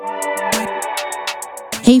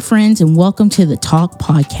Hey friends, and welcome to the Talk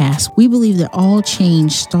Podcast. We believe that all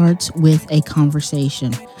change starts with a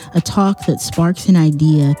conversation, a talk that sparks an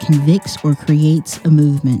idea, convicts, or creates a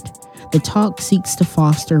movement. The Talk seeks to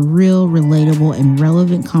foster real, relatable, and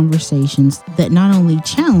relevant conversations that not only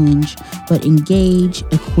challenge, but engage,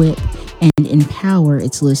 equip, and empower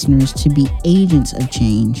its listeners to be agents of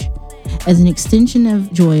change. As an extension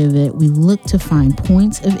of Joy of It, we look to find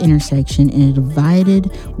points of intersection in a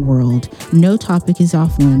divided world. No topic is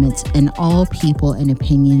off limits, and all people and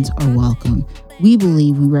opinions are welcome. We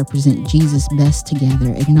believe we represent Jesus best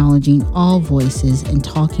together, acknowledging all voices and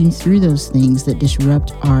talking through those things that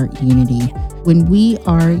disrupt our unity. When we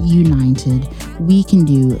are united, we can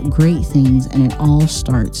do great things, and it all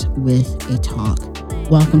starts with a talk.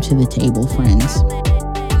 Welcome to the table, friends.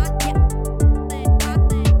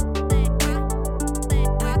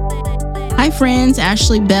 Hi friends,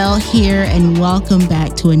 Ashley Bell here, and welcome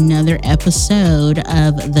back to another episode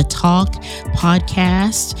of the Talk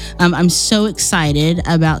Podcast. I'm so excited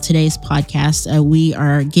about today's podcast. We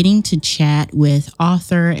are getting to chat with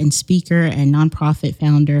author and speaker and nonprofit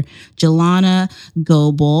founder Jelana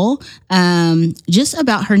Goebel, just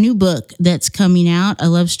about her new book that's coming out, A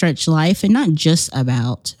Love Stretched Life, and not just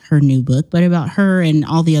about her new book, but about her and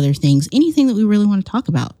all the other things, anything that we really want to talk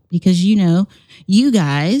about, because you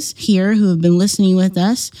guys here who have been listening with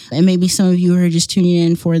us, and maybe some of you who are just tuning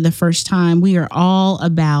in for the first time, we are all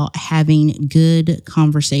about having good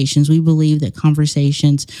conversations. We believe that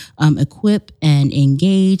conversations equip and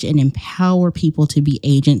engage and empower people to be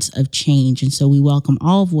agents of change. And so we welcome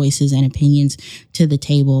all voices and opinions to the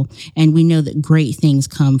table. And we know that great things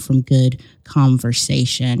come from good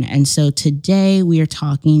conversation. And so today we are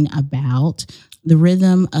talking about the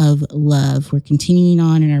rhythm of love. We're continuing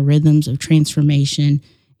on in our rhythms of transformation,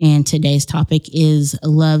 and today's topic is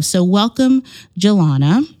love. So welcome,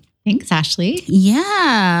 Jelana. Thanks, Ashley.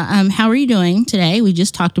 Yeah. How are you doing today? We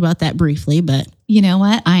just talked about that briefly, but you know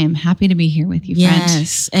what? I am happy to be here with you, friend.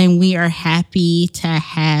 Yes, and we are happy to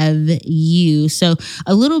have you. So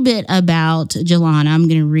a little bit about Jelana. I'm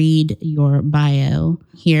going to read your bio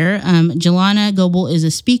here. Jelana Goebel is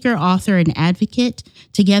a speaker, author, and advocate.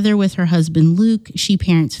 Together with her husband, Luke, she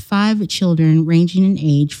parents 5 children ranging in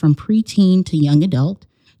age from preteen to young adult.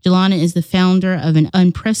 Jelana is the founder of an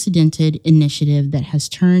unprecedented initiative that has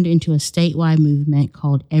turned into a statewide movement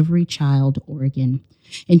called Every Child Oregon.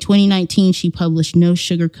 In 2019, she published No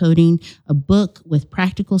Sugarcoating, a book with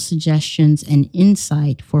practical suggestions and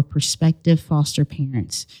insight for prospective foster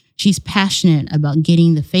parents. She's passionate about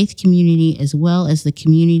getting the faith community as well as the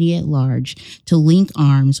community at large to link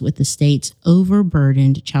arms with the state's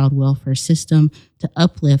overburdened child welfare system to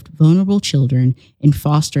uplift vulnerable children in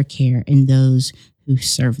foster care and those who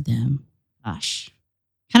serve them. Gosh.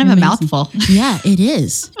 Kind of amazing. A mouthful. Yeah, it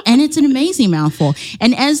is. And it's an amazing mouthful.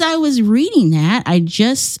 And as I was reading that, I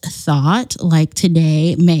just thought, like,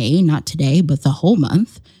 today, not today, but the whole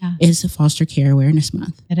month is Foster Care Awareness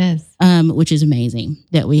Month. It is. Which is amazing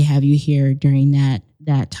that we have you here during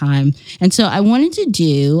that time. And so I wanted to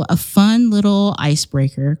do a fun little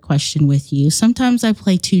icebreaker question with you. Sometimes I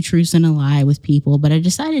play 2 truths and a lie with people, but I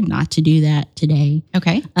decided not to do that today.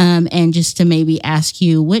 Okay. And just to maybe ask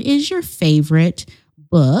you, what is your favorite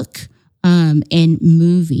book and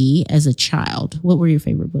movie as a child? What were your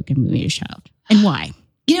favorite book and movie as a child, and why?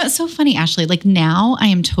 You know, it's so funny, Ashley. Like, now I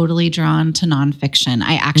am totally drawn to nonfiction.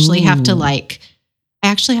 I actually have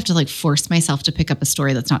to force myself to pick up a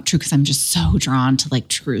story that's not true, because I'm just so drawn to like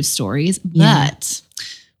true stories. Yeah. But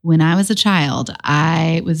when I was a child,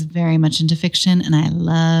 I was very much into fiction, and I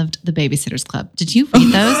loved The Babysitter's Club. Did you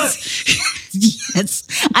read those? Yes,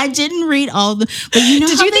 I didn't read all the. But you know,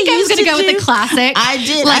 did you think I was going to go with the classic? I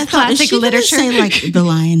did. Like, I thought, classic literature, say like The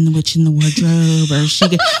Lion, the Witch, and the Wardrobe, or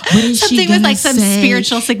what is something she gonna with like some say?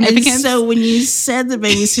 spiritual significance. And so when you said The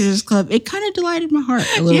Babysitter's Club, it kind of delighted my heart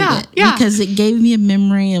a little bit, yeah, because it gave me a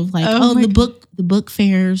memory of like, the book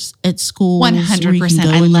fairs at school. 100%.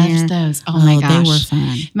 I loved those. Oh my gosh, they were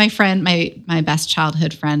fun. My friend, my best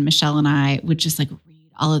childhood friend, Michelle, and I would just like read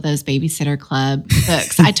all of those Babysitter Club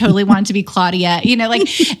books. I totally wanted to be Claudia,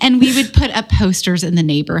 and we would put up posters in the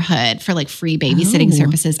neighborhood for like free babysitting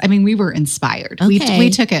services. I mean, we were inspired. Okay. We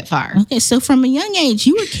took it far. Okay. So from a young age,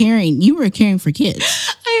 you were caring for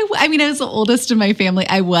kids. I mean, I was the oldest in my family.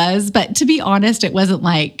 I was, but to be honest, it wasn't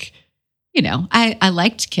like, I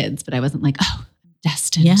liked kids, but I wasn't like, oh, I'm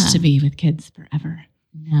destined to be with kids forever.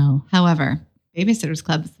 No. However, Babysitter's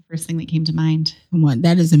Club is the first thing that came to mind.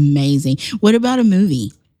 That is amazing. What about a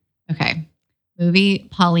movie? Okay. movie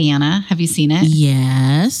Pollyanna. Have you seen it?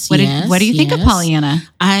 Yes. What do you think of Pollyanna?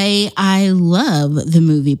 I love the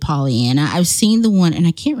movie Pollyanna. I've seen the one, and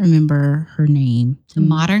I can't remember her name. The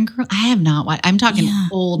Modern Girl. I have not watched. I'm talking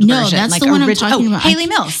old no, version. that's like the one I'm talking about. Hayley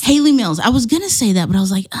Mills. Hayley Mills. I was gonna say that, but I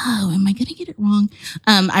was like, oh, am I gonna get it wrong?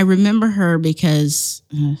 I remember her because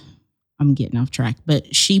I'm getting off track,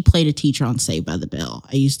 but she played a teacher on Saved by the Bell.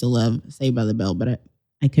 I used to love Saved by the Bell, but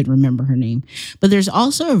I couldn't remember her name. But there's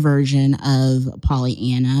also a version of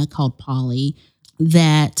Pollyanna called Polly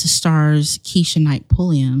that stars Keisha Knight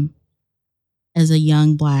Pulliam as a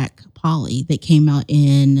young Black Polly that came out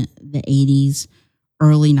in the 80s,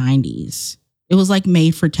 early 90s. It was like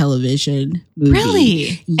made for television movie.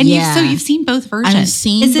 Really? And you've seen both versions. I've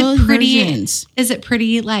seen both versions. Is it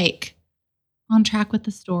pretty like on track with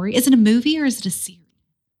the story? Is it a movie or is it a series?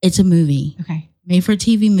 It's a movie. Okay. Made for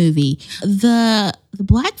TV movie. The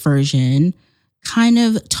Black version kind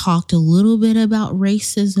of talked a little bit about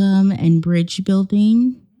racism and bridge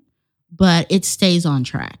building, but it stays on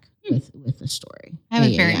track with the story. I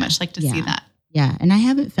would very much like to see that. Yeah, and I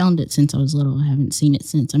haven't found it since I was little. I haven't seen it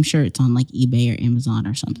since. I'm sure it's on like eBay or Amazon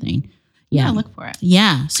or something. Yeah, look for it.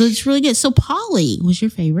 Yeah, so it's really good. So Polly was your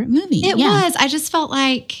favorite movie. It was. I just felt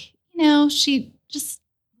like, she just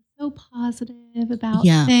so positive about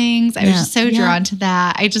things. I was just so drawn to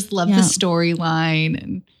that. I just love the storyline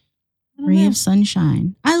and ray of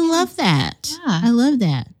sunshine. I love that. Yeah. I love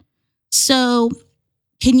that. So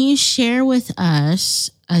can you share with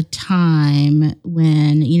us a time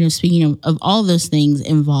when, speaking of all those things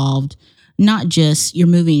involved, not just your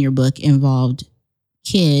movie and your book, involved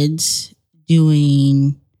kids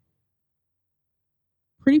doing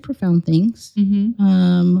pretty profound things,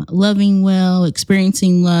 loving well,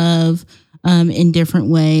 experiencing love in different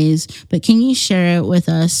ways. But can you share with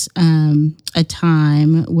us a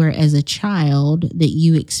time where as a child that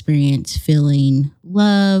you experienced feeling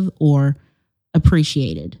love or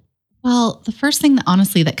appreciated? Well, the first thing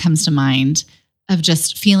that comes to mind of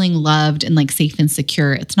just feeling loved and like safe and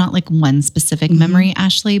secure, it's not like one specific memory,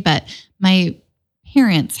 Ashley, but my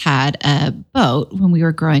parents had a boat when we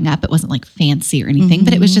were growing up. It wasn't like fancy or anything,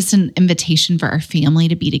 but it was just an invitation for our family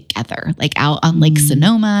to be together, like out on Lake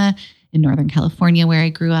Sonoma in Northern California where I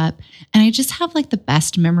grew up. And I just have like the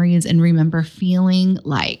best memories and remember feeling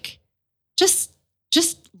like just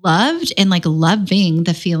loved and like loving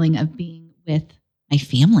the feeling of being with my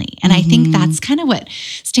family. And I think that's kind of what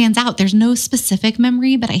stands out. There's no specific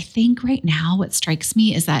memory, but I think right now what strikes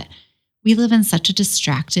me is that we live in such a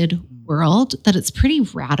distracted world that it's pretty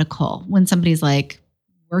radical when somebody's like,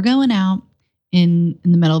 we're going out in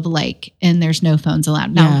the middle of the lake and there's no phones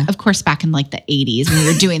allowed. Now, of course, back in like the 80s when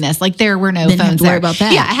we were doing this, like there were no Didn't phones have to there. worry about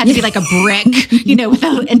that. Yeah, it had to be like a brick, with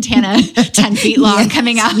an antenna 10 feet long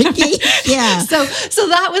coming out. Yeah. So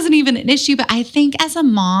that wasn't even an issue. But I think as a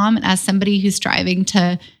mom and as somebody who's striving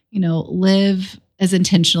to, live as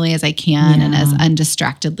intentionally as I can and as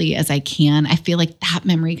undistractedly as I can, I feel like that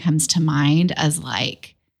memory comes to mind as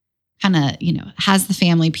like kind of, has the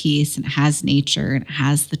family piece and has nature and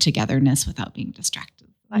has the togetherness without being distracted.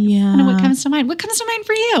 Like, kind of what comes to mind. What comes to mind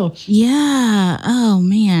for you? Yeah. Oh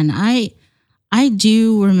man. I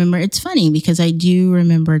do remember, it's funny because I do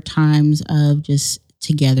remember times of just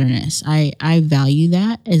togetherness. I value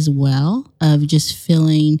that as well, of just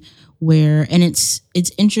feeling where, and it's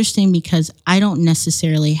interesting because I don't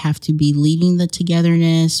necessarily have to be leading the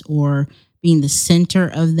togetherness or being the center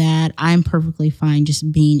of that. I'm perfectly fine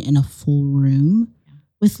just being in a full room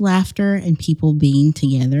with laughter and people being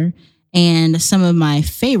together. And some of my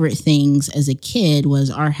favorite things as a kid was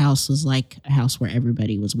our house was like a house where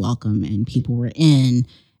everybody was welcome and people were in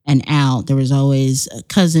and out. There was always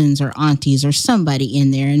cousins or aunties or somebody in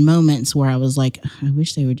there, and moments where I was like, I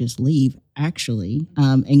wish they would just leave actually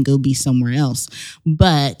and go be somewhere else.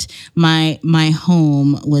 But my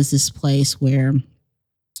home was this place where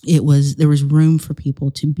there was room for people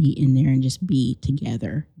to be in there and just be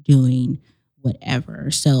together doing whatever.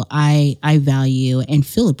 So I value and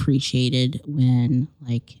feel appreciated when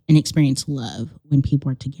and experience love when people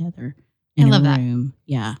are together in a room.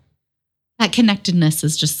 Yeah. That connectedness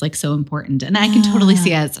is just like so important. And I can totally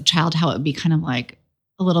see as a child how it would be kind of like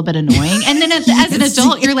a little bit annoying. And then as an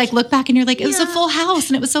adult, you're like, look back and you're like, it was a full house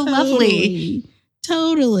and it was so lovely.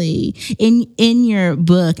 Totally. In your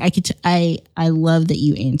book, I love that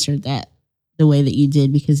you answered that the way that you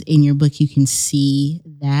did, because in your book you can see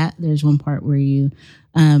that there's one part where you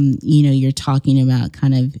you're talking about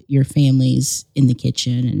kind of your families in the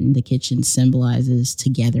kitchen, and the kitchen symbolizes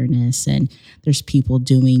togetherness, and there's people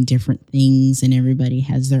doing different things and everybody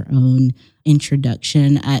has their own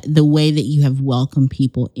introduction. The way that you have welcomed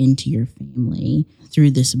people into your family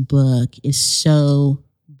through this book is so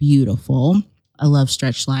beautiful. A Love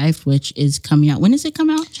Stretched Life, which is coming out. When does it come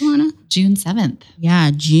out, Joanna? June 7th. Yeah,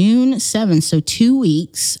 June 7th. So 2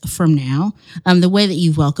 weeks from now. The way that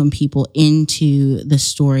you've welcomed people into the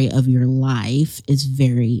story of your life is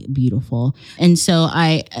very beautiful. And so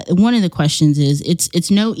one of the questions is, it's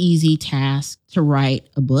no easy task to write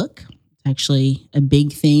a book. Actually a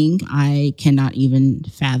big thing. I cannot even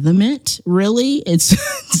fathom it, really.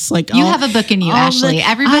 It's like you have a book in you, Ashley.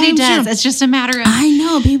 Everybody does. Sure. It's just a matter of... I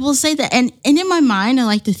know, people say that. And in my mind, I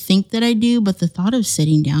like to think that I do, but the thought of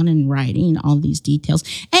sitting down and writing all these details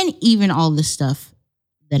and even all the stuff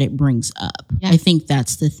that it brings up, I think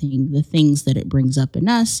that's the things that it brings up in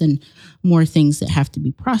us, and more things that have to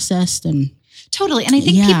be processed. And totally. And I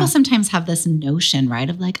think people sometimes have this notion, right,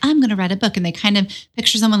 of like, I'm going to write a book, and they kind of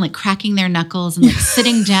picture someone like cracking their knuckles and like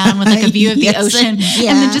sitting down with like a view of the ocean and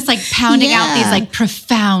then just like pounding out these like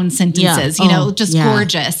profound sentences, just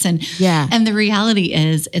gorgeous. And the reality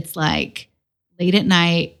is, it's like late at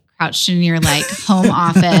night, crouched in your like home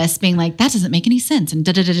office being like, that doesn't make any sense. And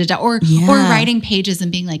or writing pages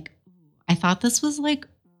and being like, I thought this was like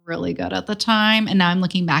really good at the time, and now I'm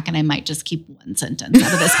looking back and I might just keep one sentence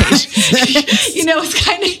out of this page. It's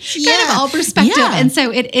kind of all perspective. And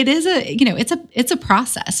so it is it's a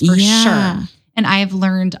process for sure. And I have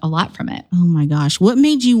learned a lot from it. Oh my gosh. What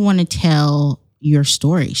made you want to tell your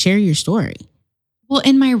story? Share your story. Well,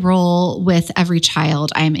 in my role with Every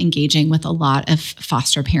Child, I am engaging with a lot of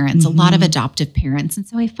foster parents, a lot of adoptive parents. And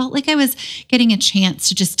so I felt like I was getting a chance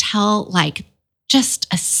to just tell like just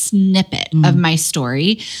a snippet of my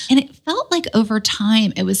story. And it felt like over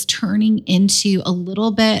time it was turning into a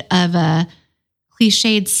little bit of a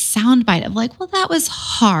cliched soundbite of like, well, that was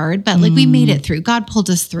hard, but like we made it through. God pulled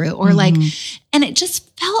us through. Or like, and it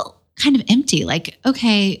just felt kind of empty. Like,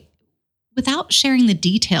 okay, without sharing the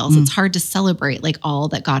details, it's hard to celebrate like all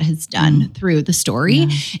that God has done through the story.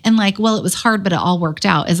 And like, well, it was hard, but it all worked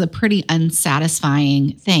out is a pretty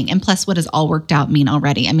unsatisfying thing. And plus, what does all worked out mean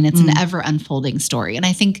already? I mean, it's an ever unfolding story. And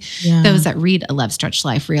I think those that read A Love Stretched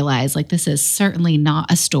Life realize like, this is certainly not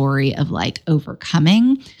a story of like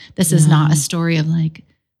overcoming. This is not a story of like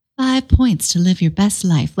 5 points to live your best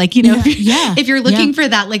life. Like, if you're looking for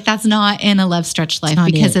that, like that's not in A Love Stretched Life,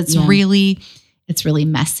 because it's really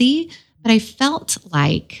messy. But I felt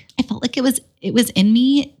like it was in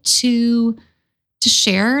me to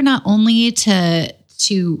share, not only to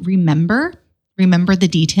remember the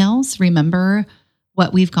details, remember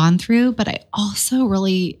what we've gone through, but I also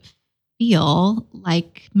really feel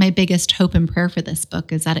like my biggest hope and prayer for this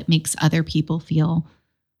book is that it makes other people feel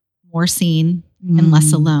more seen and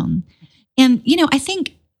less alone. And, I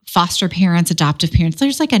think foster parents, adoptive parents,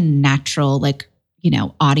 there's like a natural, like,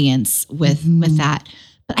 audience with that.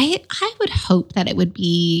 But I would hope that it would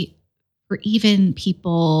be for even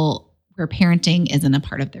people where parenting isn't a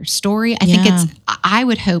part of their story. I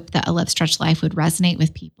would hope that A Love Stretched Life would resonate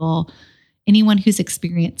with people, anyone who's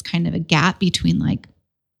experienced kind of a gap between like,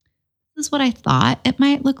 this is what I thought it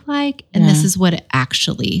might look like, and this is what it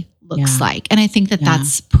actually looks like. And I think that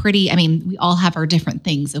that's pretty, I mean, we all have our different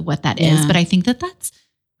things of what that is, but I think that that's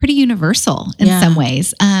pretty universal in some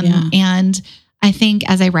ways. And I think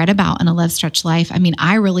as I read about In A Love Stretched Life, I mean,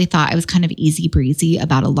 I really thought I was kind of easy breezy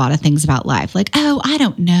about a lot of things about life. Like, oh, I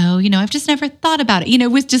don't know. I've just never thought about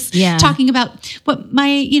it, with just talking about what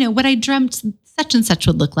what I dreamt such and such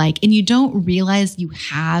would look like. And you don't realize you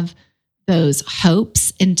have those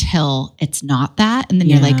hopes until it's not that. And then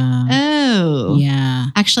you're like, oh,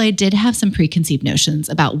 actually, I did have some preconceived notions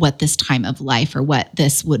about what this time of life or what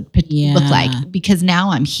this would look like, because now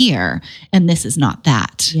I'm here and this is not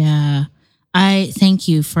that. Yeah. I thank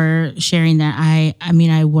you for sharing that. I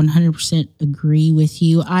mean, I 100% agree with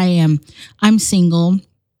you. I'm single.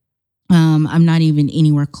 I'm not even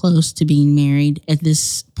anywhere close to being married at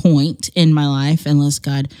this point in my life, unless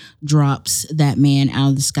God drops that man out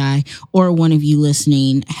of the sky, or one of you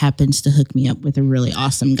listening happens to hook me up with a really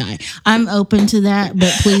awesome guy. I'm open to that,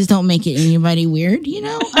 but please don't make it anybody weird.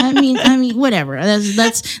 I mean, whatever.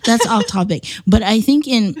 That's off topic. But I think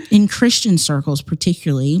in Christian circles,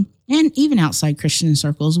 particularly, and even outside Christian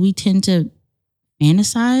circles, we tend to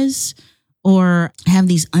fantasize or have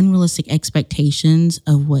these unrealistic expectations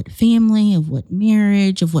of what family, of what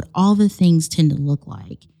marriage, of what all the things tend to look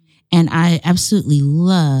like. And I absolutely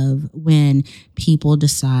love when people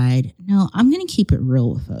decide, no, I'm going to keep it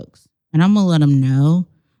real with folks. And I'm going to let them know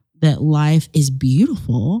that life is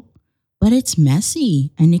beautiful, but it's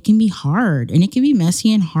messy and it can be hard, and it can be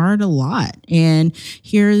messy and hard a lot. And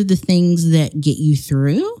here are the things that get you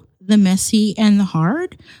through the messy and the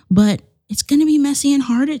hard, but it's going to be messy and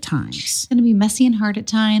hard at times. It's going to be messy and hard at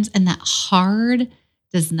times. And that hard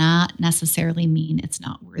does not necessarily mean it's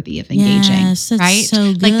not worthy of engaging, yes, that's right?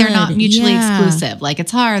 so good. Like they're not mutually Yeah. exclusive. Like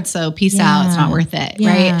it's hard, so peace Yeah. out. It's not worth it, Yeah.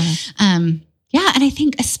 right? Yeah, and I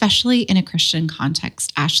think especially in a Christian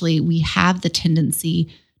context, Ashley, we have the tendency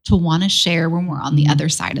to want to share when we're on the other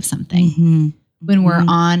side of something. Mhm. When we're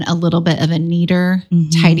on a little bit of a neater,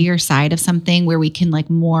 tidier side of something where we can like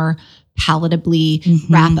more palatably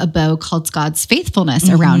wrap a bow called God's faithfulness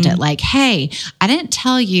around it. Like, hey, I didn't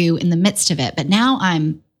tell you in the midst of it, but now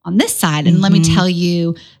I'm on this side and let me tell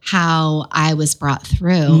you how I was brought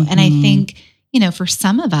through. And I think, for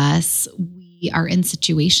some of us, we are in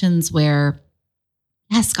situations where,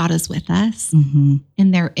 yes, God is with us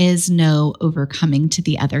and there is no overcoming to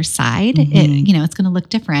the other side. It's going to look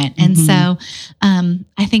different. And so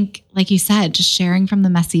I think, like you said, just sharing from the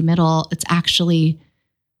messy middle, it's actually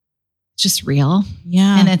just real.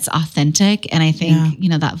 Yeah. And it's authentic. And I think,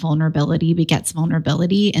 that vulnerability begets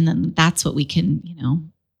vulnerability. And then that's what we can,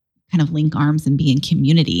 kind of link arms and be in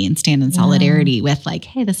community and stand in solidarity with, like,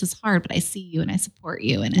 hey, this is hard, but I see you and I support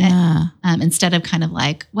you in it. Instead of kind of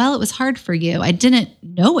like, well, it was hard for you. I didn't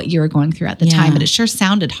know what you were going through at the time, but it sure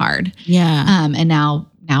sounded hard. Yeah. And now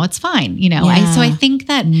it's fine. So I think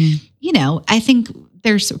that, I think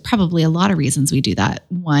there's probably a lot of reasons we do that.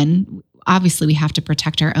 One, obviously we have to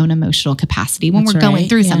protect our own emotional capacity when we're going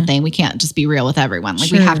through something. We can't just be real with everyone.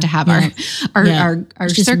 Like we have to have our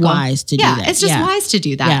it's just circle. wise to do that. It's just wise to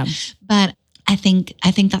do that. Yeah. But I think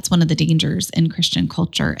that's one of the dangers in Christian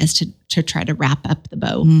culture is to try to wrap up the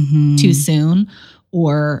bow too soon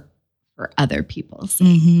or for other people's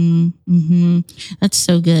sake. That's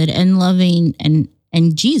so good. And loving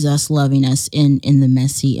and Jesus loving us in the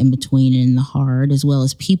messy, in between, and in the hard, as well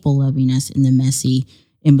as people loving us in the messy,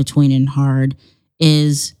 in between, and hard,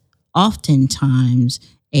 is oftentimes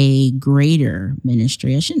a greater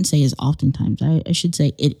ministry. I shouldn't say is oftentimes. I should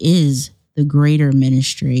say it is the greater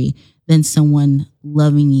ministry than someone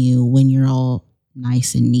loving you when you're all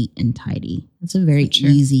nice and neat and tidy. It's a very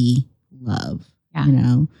easy love.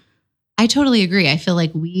 Yeah. I totally agree. I feel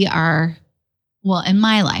like we are, well, in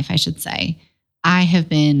my life, I should say, I have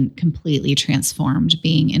been completely transformed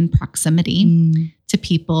being in proximity to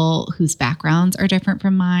people whose backgrounds are different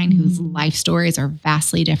from mine, whose life stories are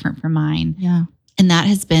vastly different from mine. Yeah. And that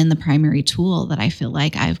has been the primary tool that I feel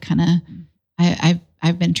like I've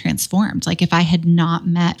I've been transformed. Like if I had not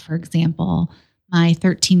met, for example, my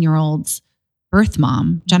 13-year-old's birth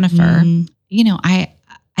mom, Jennifer, I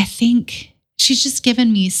think she's just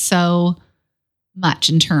given me so much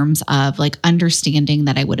in terms of like understanding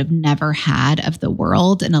that I would have never had of the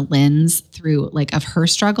world in a lens through like of her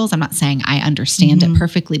struggles. I'm not saying I understand it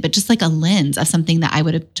perfectly, but just like a lens of something that I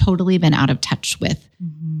would have totally been out of touch with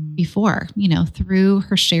before. Through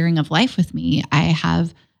her sharing of life with me, I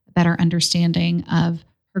have a better understanding of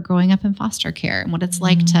her growing up in foster care and what it's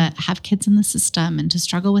like to have kids in the system and to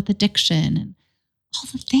struggle with addiction and all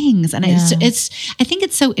the things. And it's I think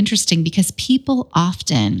it's so interesting because people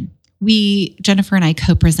often, Jennifer and I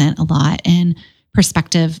co-present a lot in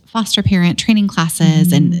prospective foster parent training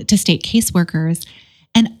classes and to state caseworkers.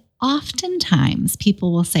 And oftentimes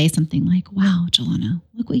people will say something like, wow, Jelena,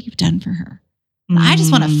 look what you've done for her. And I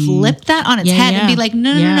just want to flip that on its head and be like,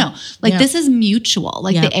 no. Like this is mutual,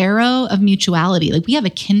 like the arrow of mutuality. Like we have a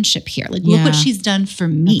kinship here. Like look what she's done for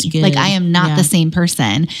me. Like I am not the same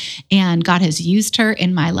person. And God has used her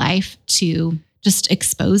in my life to just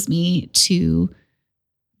expose me to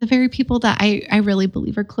the very people that I really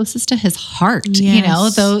believe are closest to his heart,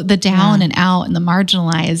 though the down and out and the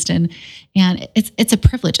marginalized and it's a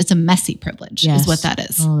privilege. It's a messy privilege is what that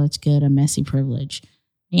is. Oh, that's good. A messy privilege.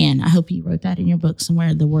 Man, I hope you wrote that in your book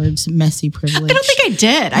somewhere, the words messy privilege. I don't think I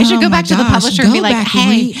did. I should go back to the publisher and be like,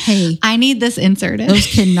 hey, I need this inserted. Those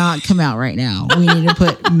cannot come out right now. We need to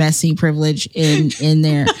put messy privilege in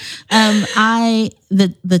there.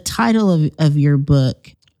 The title of your book,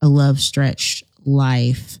 A Love Stretched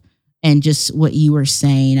Life, and just what you were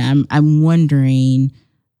saying, I'm wondering,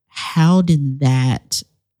 how did that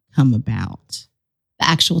come about? The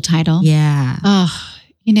actual title? Yeah.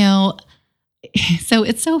 Oh, so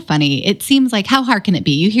it's so funny. It seseems like, how hard can it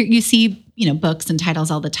be? You see, books and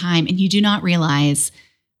titles all the time, and you do not realize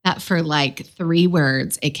that for like 3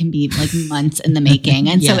 words, it can be like months in the making.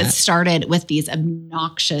 And so it started with these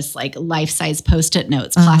obnoxious, like life-size Post-it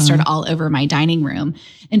notes plastered all over my dining room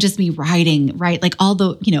and just me writing, like all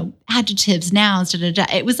the, adjectives, nouns,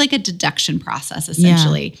 It was like a deduction process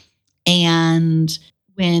essentially. Yeah. And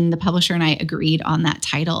when the publisher and I agreed on that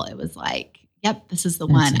title, it was like, yep, this is the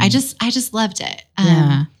one. I just loved it.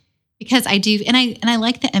 Because I do, and I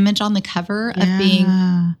like the image on the cover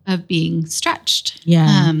of being stretched.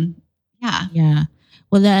 Yeah.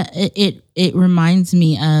 Well, that it reminds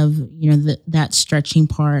me of that stretching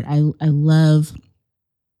part. I love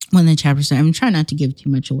when the chapter said, I'm trying not to give too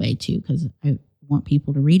much away too, because I want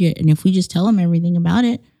people to read it. And if we just tell them everything about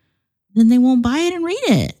it, then they won't buy it and read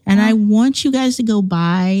it. And I want you guys to go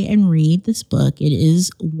buy and read this book. It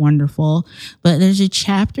is wonderful. But there's a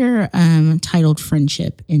chapter titled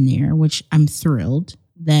Friendship in there, which I'm thrilled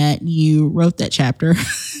that you wrote that chapter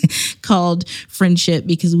called Friendship,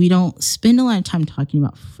 because we don't spend a lot of time talking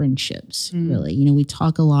about friendships, really. We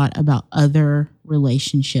talk a lot about other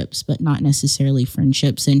relationships, but not necessarily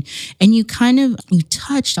friendships. And you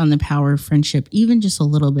touched on the power of friendship, even just a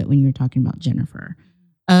little bit when you were talking about Jennifer,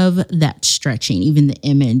 of that stretching, even the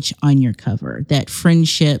image on your cover, that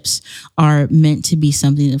friendships are meant to be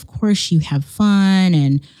something, of course, you have fun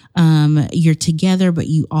and you're together, but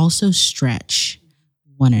you also stretch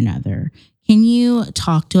one another. Can you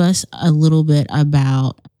talk to us a little bit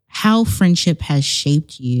about how friendship has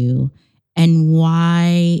shaped you and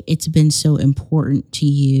why it's been so important to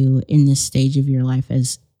you in this stage of your life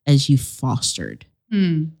as you fostered?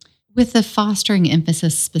 With the fostering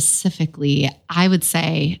emphasis specifically, I would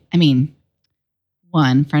say,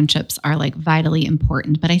 one, friendships are like vitally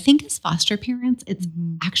important, but I think as foster parents, it's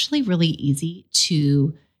actually really easy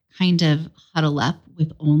to kind of huddle up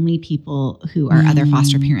with only people who are other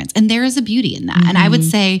foster parents. And there is a beauty in that. And I would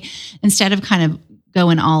say, instead of kind of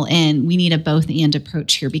going all in, we need a both and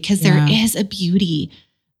approach here, because there is a beauty,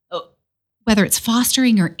 whether it's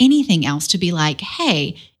fostering or anything else, to be like,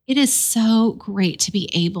 hey, it is so great to be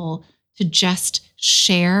able to just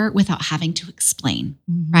share without having to explain,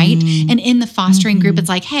 right? And in the fostering group, it's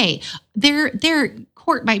like, hey, their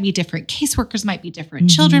court might be different. Caseworkers might be different.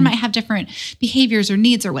 Children might have different behaviors or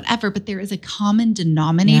needs or whatever, but there is a common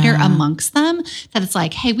denominator amongst them that it's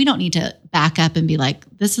like, hey, we don't need to back up and be like,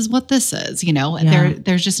 this is what this is,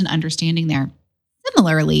 There's just an understanding there.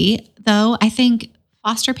 Similarly, though, I think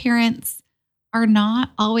foster parents are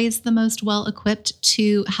not always the most well-equipped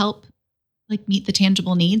to help meet the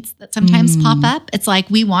tangible needs that sometimes pop up. It's like,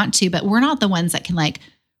 we want to, but we're not the ones that can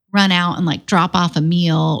run out and drop off a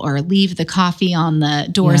meal or leave the coffee on the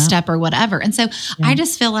doorstep or whatever. And so I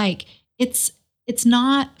just feel like it's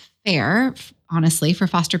not fair, honestly, for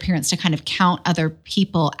foster parents to kind of count other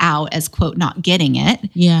people out as, quote, not getting it.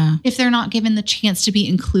 Yeah. If they're not given the chance to be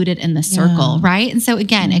included in the circle. Right. And so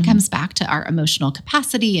again, it comes back to our emotional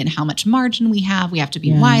capacity and how much margin we have. We have to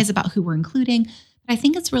be wise about who we're including. But I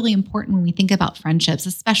think it's really important when we think about friendships,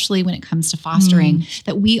 especially when it comes to fostering,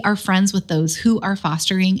 that we are friends with those who are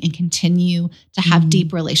fostering and continue to have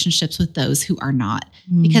deep relationships with those who are not.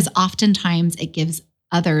 Because oftentimes it gives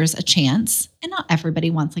others a chance, and not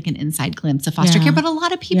everybody wants an inside glimpse of foster care, but a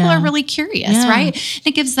lot of people are really curious, right? And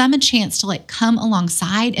it gives them a chance to come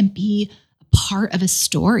alongside and be a part of a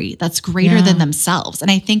story that's greater than themselves.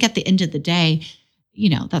 And I think at the end of the day,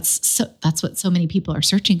 that's what so many people are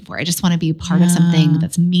searching for. I just want to be a part of something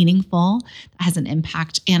that's meaningful, that has an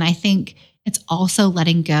impact. And I think it's also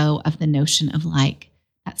letting go of the notion of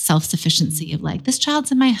that self-sufficiency of this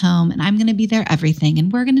child's in my home and I'm going to be their everything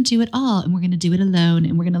and we're going to do it all and we're going to do it alone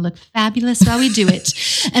and we're going to look fabulous while we do it.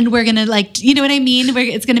 And we're going to you know what I mean?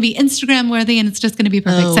 It's going to be Instagram worthy and it's just going to be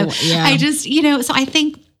perfect. I just, so I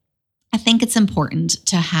think it's important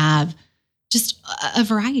to have just a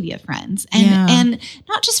variety of friends and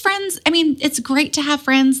not just friends. It's great to have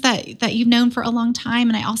friends that you've known for a long time.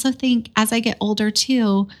 And I also think as I get older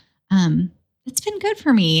too, it's been good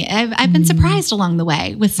for me. I've been surprised along the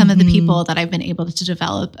way with some of the people that I've been able to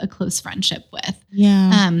develop a close friendship with.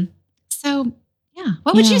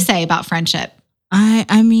 What would you say about friendship? I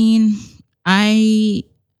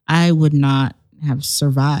would not have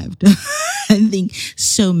survived. I think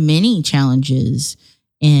so many challenges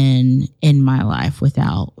in my life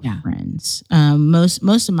without friends.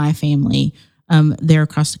 Most of my family, they're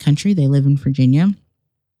across the country. They live in Virginia.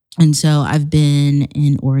 And so I've been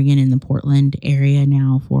in Oregon in the Portland area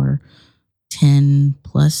now for 10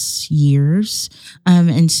 plus years.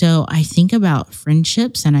 And so I think about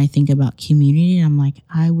friendships and I think about community and I'm like,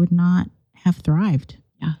 I would not have thrived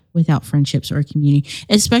without friendships or community,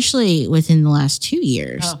 especially within the last 2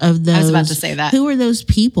 years of those. I was about to say that. Who are those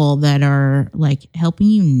people that are like helping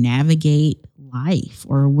you navigate life?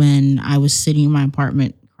 Or when I was sitting in my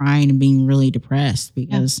apartment crying and being really depressed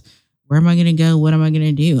because where am I going to go? What am I going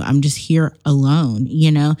to do? I'm just here alone,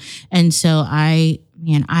 And so I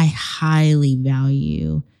highly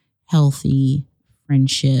value healthy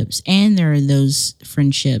friendships. And there are those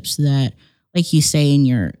friendships that, like you say in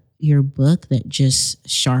your book, that just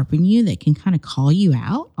sharpen you, that can kind of call you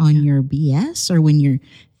out on your BS or when you're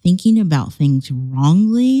thinking about things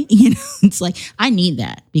wrongly. It's like, I need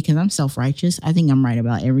that because I'm self-righteous. I think I'm right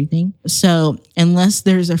about everything. So unless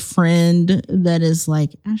there's a friend that is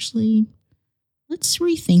like, Ashley, let's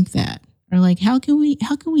rethink that. Or like, how can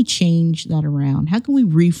we change that around? How can we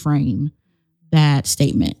reframe that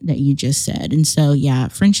statement that you just said? And so,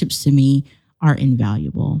 friendships to me are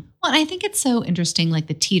invaluable. Well, and I think it's so interesting, like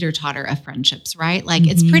the teeter-totter of friendships, right? Like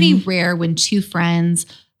it's pretty rare when two friends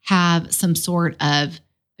have some sort of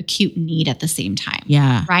acute need at the same time.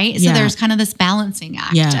 Yeah. Right. So there's kind of this balancing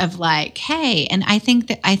act of like, hey, and I think,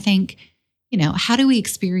 how do we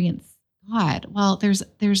experience God? Well, there's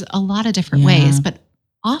a lot of different ways, but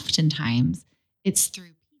oftentimes it's through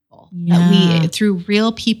people through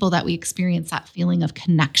real people that we experience that feeling of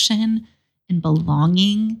connection and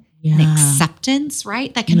belonging and acceptance,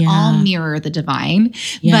 right? That can all mirror the divine,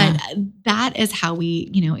 but that is how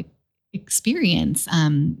we, experience.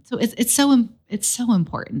 So it's so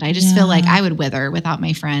important. I just feel like I would wither without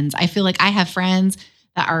my friends. I feel like I have friends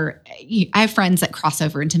I have friends that cross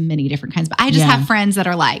over into many different kinds, but I just have friends that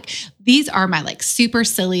are like, these are my like super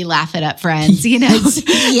silly, laugh it up friends, And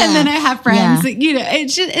then I have friends that,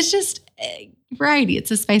 it's just variety.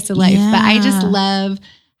 It's a spice of life, but I just love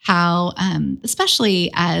how,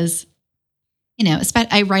 especially as,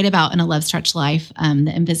 I write about in A Love Stretched Life,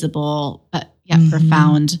 the invisible, but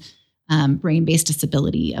profound brain-based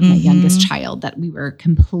disability of my youngest child that we were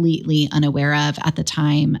completely unaware of at the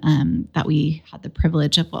time that we had the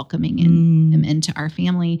privilege of welcoming him into our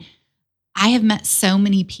family. I have met so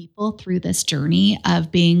many people through this journey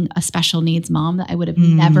of being a special needs mom that I would have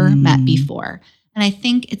never met before. And I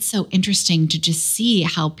think it's so interesting to just see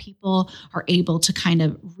how people are able to kind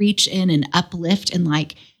of reach in and uplift and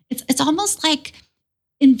like, it's almost like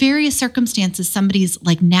in various circumstances, somebody's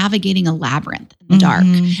like navigating a labyrinth in the dark,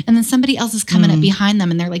 and then somebody else is coming up behind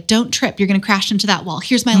them and they're like, don't trip. You're going to crash into that wall.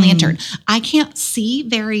 Here's my lantern. I can't see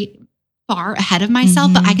very far ahead of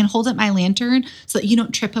myself, but I can hold up my lantern so that you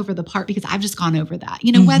don't trip over the part because I've just gone over that,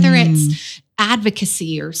 whether it's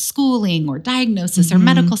advocacy or schooling or diagnosis or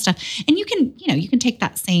medical stuff. And you can take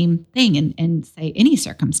that same thing and say any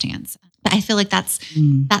circumstance. But I feel like that's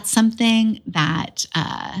something that,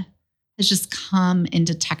 has just come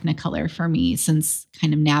into technicolor for me since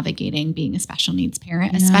kind of navigating being a special needs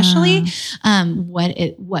parent, especially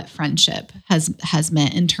what friendship has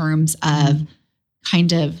meant in terms of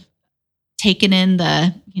kind of taking in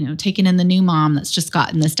the new mom that's just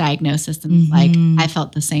gotten this diagnosis and like, I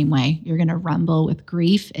felt the same way. You're going to rumble with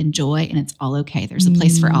grief and joy and it's all okay. There's a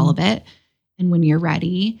place for all of it. And when you're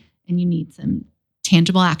ready and you need some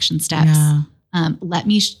tangible action steps, let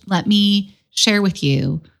me share with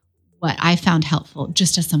you what I found helpful,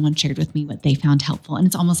 just as someone shared with me what they found helpful. And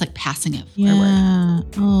it's almost like passing it forward. Yeah.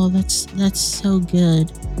 Oh, that's so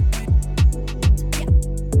good.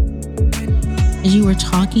 As you were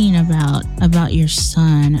talking about your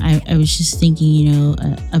son, I was just thinking,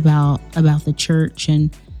 about the church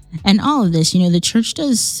and all of this. The church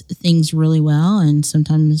does things really well, and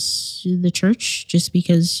sometimes the church, just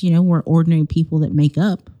because we're ordinary people that make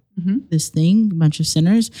up this thing, a bunch of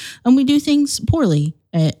sinners, and we do things poorly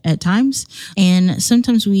at times, and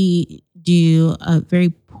sometimes we do a very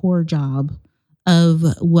poor job of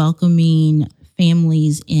welcoming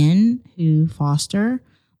families in who foster,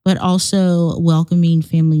 but also welcoming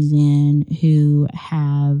families in who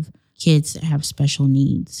have kids that have special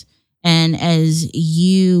needs. And as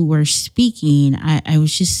you were speaking, I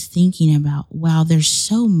was just thinking about, wow, there's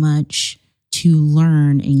so much to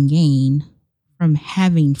learn and gain from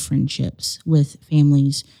having friendships with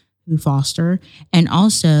families who foster, and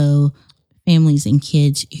also families and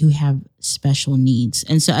kids who have special needs.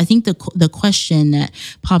 And so I think the question that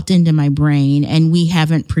popped into my brain, and we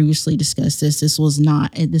haven't previously discussed this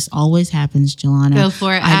always happens, Jelana. Go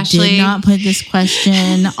for it, Ashley. I did not put this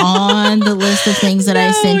question on the list of things that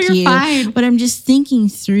I sent you. Fine. But I'm just thinking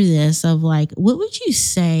through this of like, what would you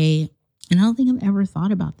say? And I don't think I've ever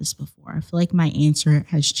thought about this before. I feel like my answer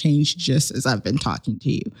has changed just as I've been talking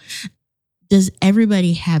to you. Does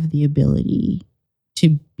everybody have the ability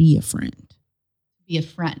to be a friend? Be a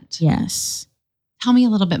friend. Yes. Tell me a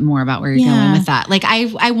little bit more about where you're going with that. Like,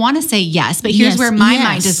 I want to say yes, but here's where my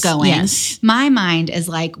mind is going. Yes. My mind is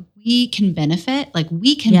like, we can benefit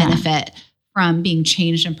from being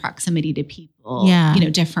changed in proximity to people,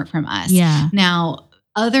 different from us. Yeah. Now,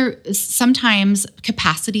 sometimes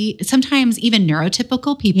even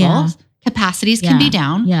neurotypical people, capacities can be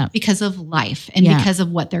down because of life and because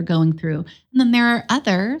of what they're going through. And then there are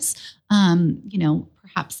others,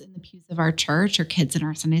 perhaps in the pews of our church or kids in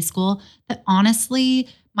our Sunday school that honestly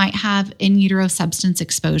might have in utero substance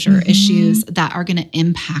exposure issues that are going to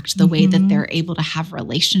impact the way that they're able to have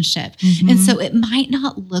relationship. And so it might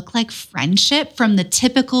not look like friendship from the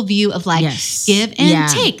typical view of like give and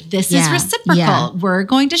take. This is reciprocal. Yeah. We're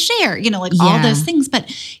going to share, all those things.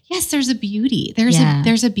 But yes, there's a beauty.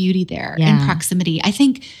 There's a beauty there in proximity. I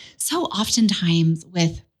think so oftentimes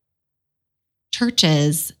with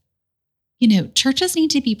churches, churches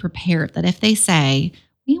need to be prepared that if they say,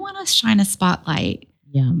 we want to shine a spotlight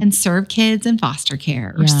and serve kids in foster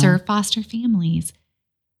care or serve foster families,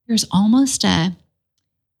 there's almost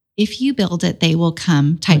if you build it, they will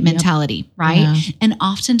come type mentality, right? Yeah. And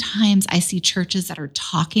oftentimes I see churches that are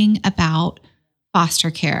talking about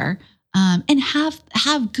foster care and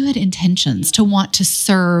have good intentions to want to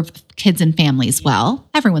serve kids and families well.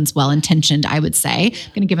 Everyone's well-intentioned, I would say. I'm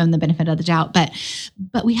going to give them the benefit of the doubt,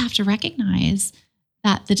 but we have to recognize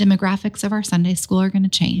that the demographics of our Sunday school are going to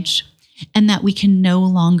change. And that we can no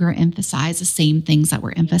longer emphasize the same things that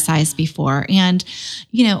were emphasized before. And,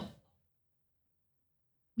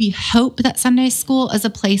 we hope that Sunday school is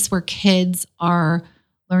a place where kids are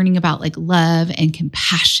learning about like love and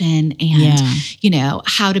compassion and,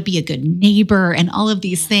 how to be a good neighbor and all of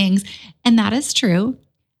these things. And that is true.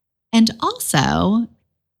 And also,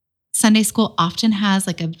 Sunday school often has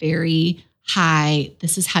like a very high,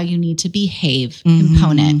 this is how you need to behave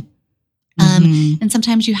component. And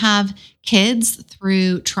sometimes you have kids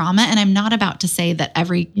through trauma. And I'm not about to say that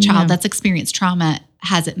every child that's experienced trauma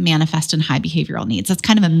has it manifest in high behavioral needs. That's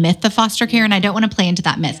kind of a myth of foster care. And I don't want to play into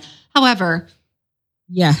that myth. However,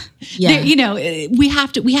 we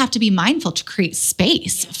have to be mindful to create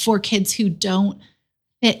space for kids who don't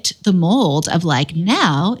fit the mold of like,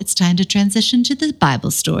 now it's time to transition to the Bible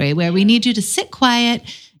story where we need you to sit quiet,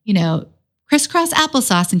 crisscross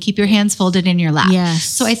applesauce and keep your hands folded in your lap. Yes.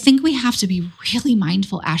 So I think we have to be really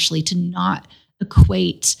mindful, Ashley, to not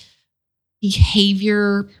equate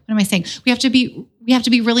behavior. What am I saying? We have to be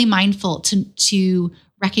really mindful to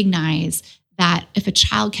recognize that if a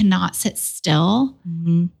child cannot sit still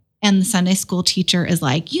and the Sunday school teacher is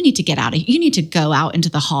like, you need to go out into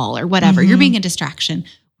the hall or whatever, you're being a distraction.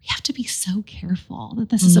 We have to be so careful that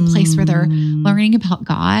this is a place where they're learning about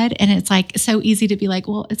God. And it's like so easy to be like,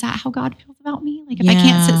 well, is that how God feels about me? Like if I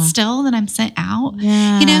can't sit still, then I'm sent out. So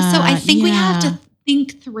I think we have to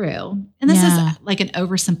think through, and this is like an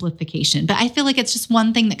oversimplification, but I feel like it's just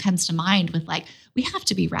one thing that comes to mind with like, we have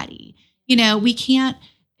to be ready. We can't,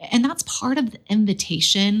 and that's part of the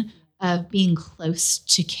invitation of being close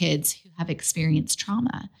to kids who have experienced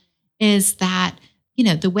trauma is that,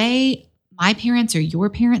 the way my parents or your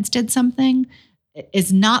parents did something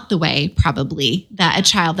is not the way probably that a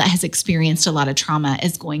child that has experienced a lot of trauma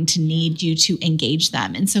is going to need you to engage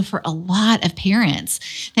them. And so for a lot of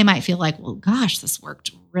parents, they might feel like, well, gosh, this worked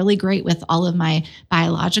really great with all of my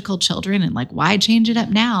biological children. And like, why change it up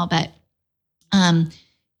now? But,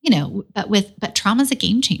 but trauma is a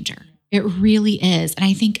game changer. It really is. And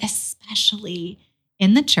I think especially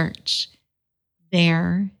in the church,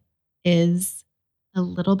 there is a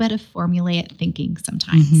little bit of formulaic thinking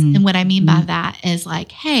sometimes. And what I mean by that is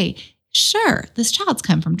like, hey, sure, this child's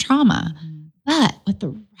come from trauma, but with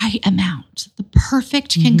the right amount, the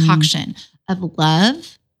perfect concoction of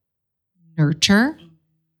love, nurture,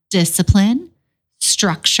 discipline,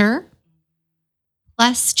 structure,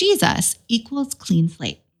 plus Jesus equals clean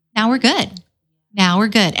slate. Now we're good.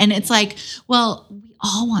 And it's like, well, we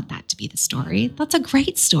all want that to be the story. That's a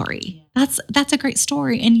great story. That's a great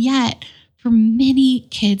story. And yet, for many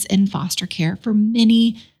kids in foster care, for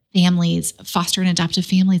many families, foster and adoptive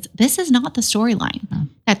families, this is not the storyline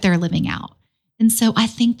that they're living out. And so I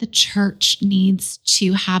think the church needs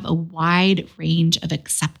to have a wide range of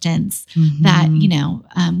acceptance that,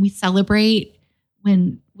 we celebrate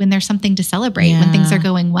when there's something to celebrate, when things are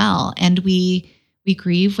going well, and we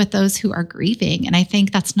grieve with those who are grieving. And I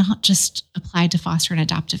think that's not just applied to foster and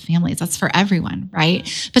adoptive families. That's for everyone,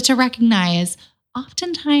 right? But to recognize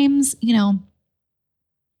oftentimes,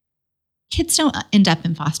 kids don't end up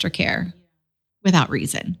in foster care without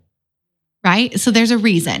reason, right? So there's a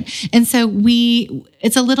reason. And so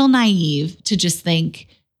it's a little naive to just think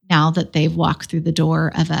now that they've walked through the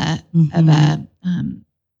door of a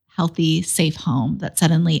healthy, safe home that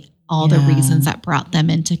suddenly all the reasons that brought them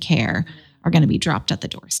into care are going to be dropped at the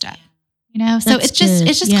doorstep. So it's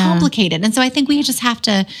just complicated. And so I think we just have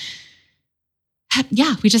to,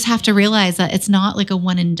 we just have to realize that it's not like a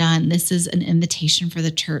one and done. This is an invitation for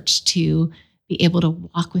the church to be able to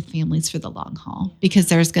walk with families for the long haul, because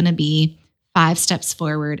there's going to be 5 steps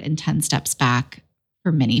forward and 10 steps back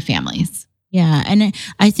for many families. Yeah. And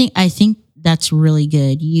I think that's really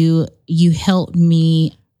good. You helped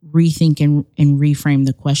me rethink and reframe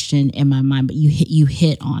the question in my mind, but you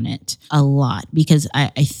hit on it a lot, because I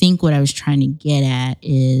think what I was trying to get at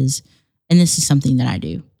is, and this is something that I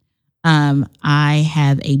do, I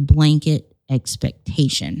have a blanket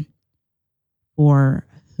expectation for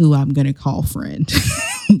who I'm going to call friend,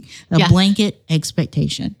 blanket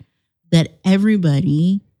expectation that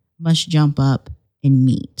everybody must jump up and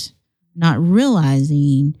meet, not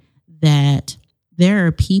realizing that there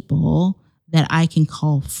are people that I can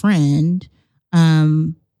call friend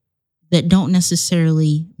that don't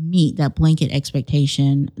necessarily meet that blanket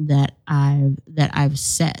expectation that I've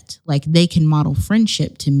set. Like, they can model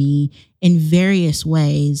friendship to me in various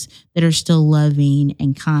ways that are still loving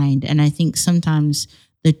and kind. And I think sometimes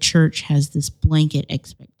the church has this blanket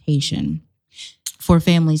expectation for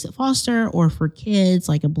families that foster, or for kids,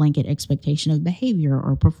 like a blanket expectation of behavior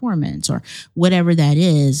or performance or whatever that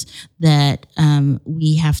is, that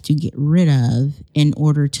we have to get rid of in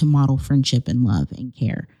order to model friendship and love and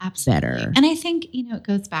care better. And I think, it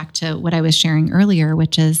goes back to what I was sharing earlier,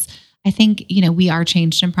 which is, I think, we are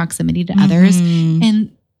changed in proximity to others.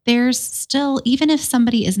 And there's still, even if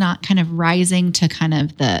somebody is not kind of rising to kind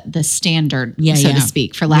of the standard, so to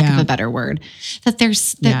speak, for lack of a better word, that there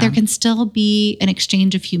can still be an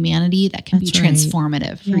exchange of humanity that can be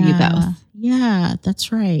transformative for you both. Yeah,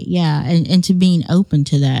 that's right. Yeah. And to being open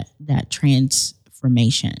to that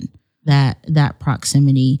transformation, that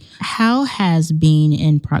proximity. How has being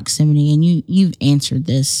in proximity, and you've answered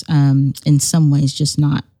this in some ways, just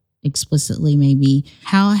not explicitly maybe,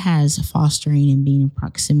 how has fostering and being in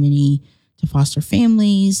proximity to foster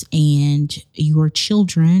families and your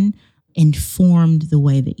children informed the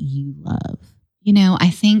way that you love?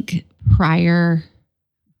 I think prior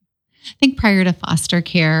to foster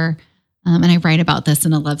care, and I write about this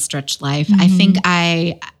in A Love Stretched Life, I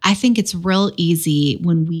think it's real easy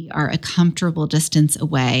when we are a comfortable distance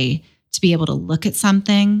away to be able to look at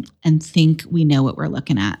something and think we know what we're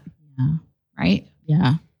looking at. Yeah. Right?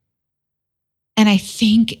 Yeah. And I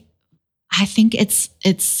think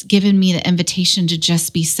it's given me the invitation to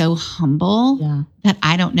just be so humble that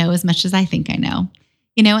I don't know as much as I think I know,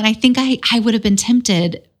 and I think I would have been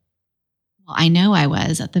tempted. Well, I know I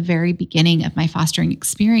was at the very beginning of my fostering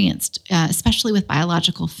experience, especially with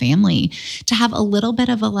biological family, to have a little bit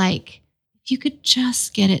of a if you could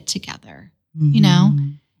just get it together,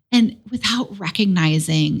 and without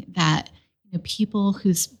recognizing that, people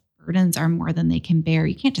whose burdens are more than they can bear,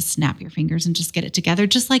 you can't just snap your fingers and just get it together,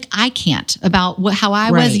 just like I can't about how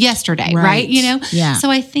I was yesterday, right? Yeah.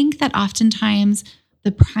 So I think that oftentimes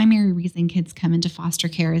the primary reason kids come into foster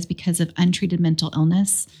care is because of untreated mental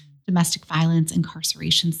illness, domestic violence,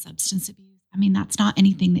 incarceration, substance abuse. I mean, that's not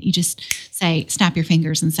anything that you just say, snap your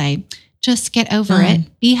fingers and say, just get over it,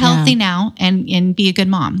 be healthy now, and be a good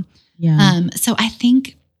mom. Yeah. So I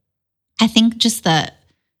think just the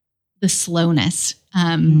slowness,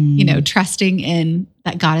 trusting in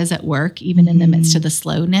that God is at work, even in the midst of the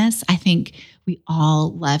slowness. I think we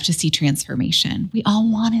all love to see transformation. We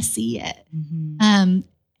all want to see it. And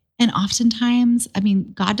oftentimes,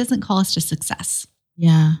 God doesn't call us to success.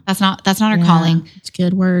 Yeah. That's not our calling. It's a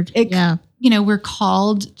good word. We're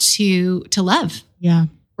called to love. Yeah.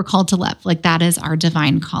 We're called to love. That is our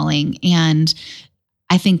divine calling. And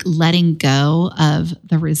I think letting go of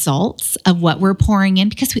the results of what we're pouring in,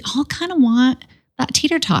 because we all kind of want that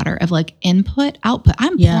teeter-totter of input, output.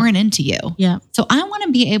 I'm pouring into you. Yeah. So I want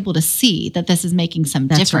to be able to see that this is making some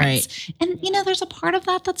difference. Right. And, there's a part of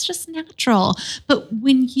that that's just natural. But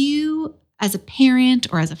when you, as a parent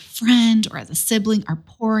or as a friend or as a sibling, are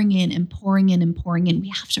pouring in and pouring in and pouring in, we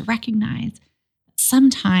have to recognize that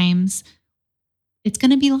sometimes it's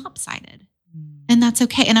going to be lopsided. And that's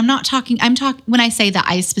okay. And when I say that,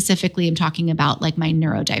 I specifically am talking about my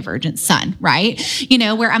neurodivergent son, right?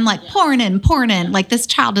 Where I'm pouring in, this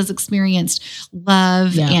child has experienced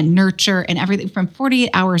love and nurture and everything from 48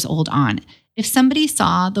 hours old on. If somebody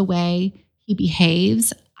saw the way he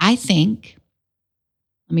behaves, I think,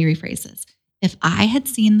 let me rephrase this. If I had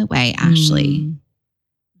seen the way, Ashley,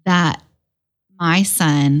 that my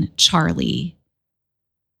son, Charlie,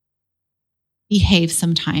 behaves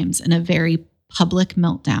sometimes in a very public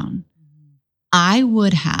meltdown, I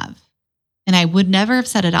would have and I would never have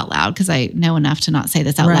said it out loud because I know enough to not say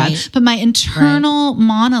this out Right. loud, but my internal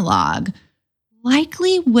monologue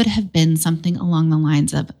likely would have been something along the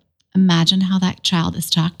lines of, imagine how that child is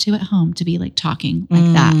talked to at home to be like talking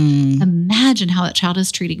like that. Imagine how that child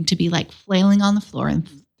is treating to be like flailing on the floor and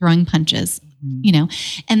throwing punches, you know,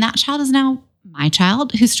 and that child is now my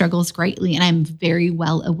child who struggles greatly. And I'm very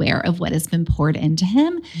well aware of what has been poured into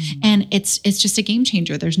him. And it's just a game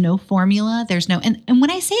changer. There's no formula. There's no, and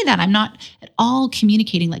when I say that, I'm not at all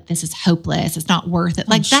communicating like this is hopeless. It's not worth it.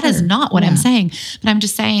 Like that is not what I'm saying, but I'm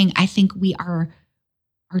just saying, I think our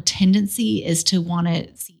tendency is to want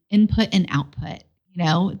to see input and output, you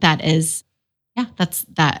know, that is, that's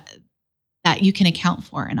that you can account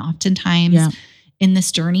for. And oftentimes in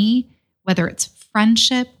this journey, whether it's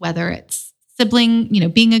friendship, whether it's sibling, you know,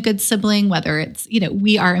 being a good sibling, whether it's, you know,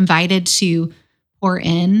 we are invited to pour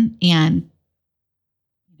in and,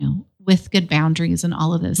 you know, with good boundaries and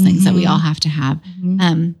all of those things that we all have to have.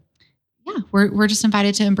 We're just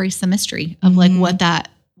invited to embrace the mystery of like what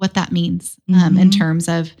that means in terms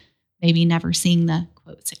of maybe never seeing the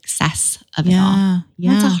quote success of it all.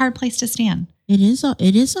 That's a hard place to stand. It is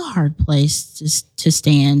a hard place to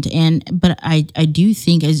stand. But I do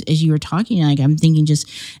think as you were talking, like I'm thinking just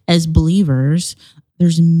as believers,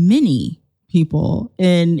 there's many people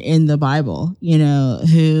in the Bible, you know,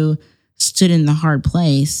 who stood in the hard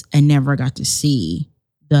place and never got to see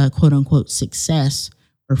the quote unquote success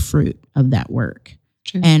or fruit of that work.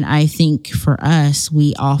 True. And I think for us,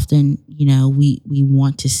 we often, you know, we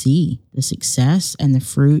want to see the success and the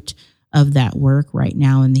fruit of that work right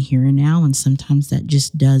now in the here and now. And sometimes that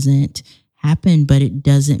just doesn't happen, but it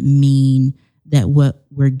doesn't mean that what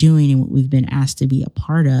we're doing and what we've been asked to be a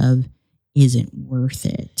part of isn't worth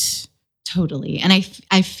it. Totally. And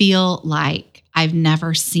I feel like I've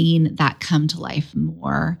never seen that come to life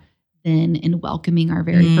more than in welcoming our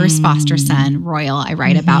very first foster son, Royal. I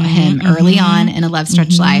write about him early on in A Love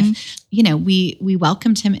Stretched Life. You know, we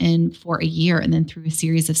welcomed him in for a year and then through a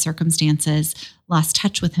series of circumstances, lost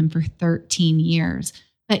touch with him for 13 years.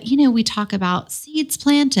 But, you know, we talk about seeds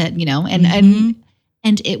planted, you know, and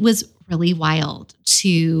it was really wild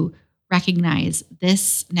to recognize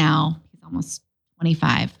this now, he's almost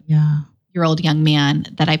 25. Year-old young man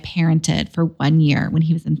that I parented for 1 year when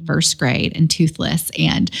he was in first grade and toothless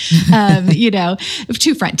and, you know,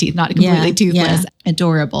 two front teeth, not completely toothless,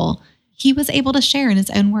 adorable. He was able to share in his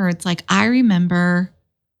own words, like, I remember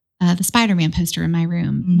the Spider-Man poster in my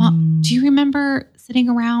room. Mom, do you remember sitting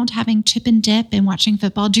around having chip and dip and watching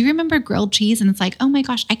football? Do you remember grilled cheese? And it's like, oh my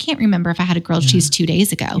gosh, I can't remember if I had a grilled cheese 2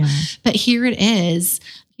 days ago. But here it is,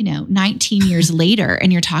 you know, 19 years later,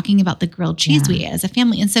 and you're talking about the grilled cheese we ate as a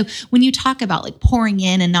family. And so when you talk about like pouring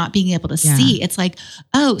in and not being able to see, it's like,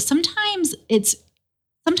 oh, sometimes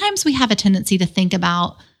we have a tendency to think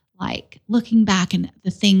about like looking back and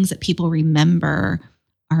the things that people remember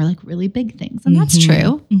are like really big things. And that's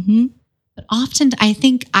true. But often I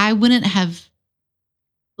think I wouldn't have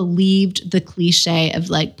believed the cliche of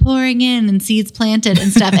like pouring in and seeds planted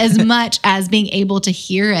and stuff as much as being able to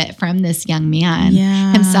hear it from this young man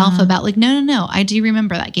himself about like, no, I do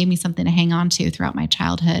remember that gave me something to hang on to throughout my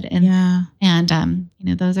childhood. And,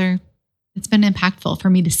 you know, it's been impactful for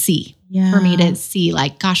me to see,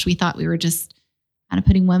 like, gosh, we thought we were just kind of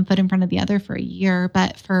putting one foot in front of the other for a year,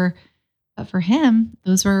 but for him,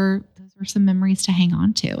 those were some memories to hang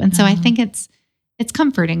on to. And so I think it's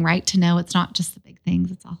comforting, right? To know it's not just the big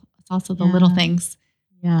things. It's also the little things.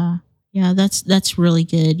 Yeah. That's really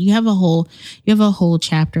good. You have a whole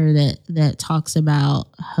chapter that talks about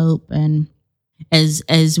hope. And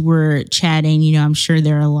as we're chatting, you know, I'm sure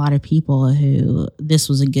there are a lot of people who this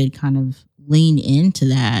was a good kind of lean into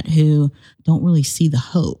that, who don't really see the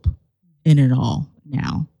hope in it all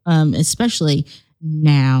now. Especially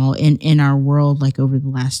now in our world, like over the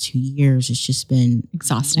last 2 years, it's just been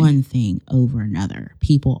exhausting. One thing over another.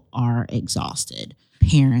 People are exhausted.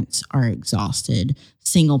 Parents are exhausted.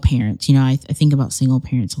 Single parents, you know, I think about single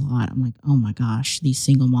parents a lot. I'm like, oh my gosh, these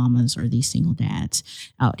single mamas or these single dads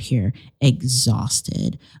out here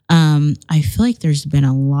exhausted. I feel like there's been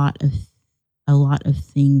a lot of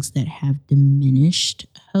things that have diminished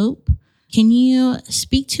hope. Can you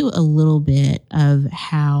speak to a little bit of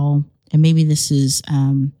how, and maybe this is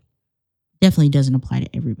definitely doesn't apply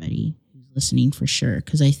to everybody who's listening for sure,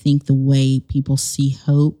 because I think the way people see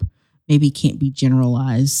hope maybe can't be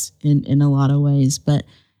generalized in a lot of ways, but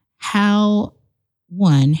how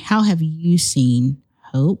have you seen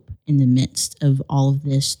hope in the midst of all of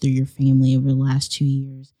this through your family over the last 2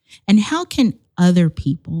 years? And how can other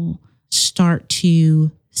people start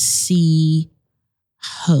to see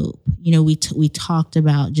hope? You know, we talked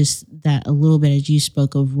about just that a little bit as you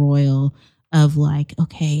spoke of Royal, of like,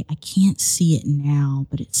 okay, I can't see it now,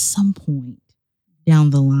 but at some point down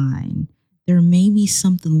the line, there may be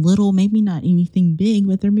something little, maybe not anything big,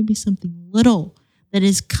 but there may be something little that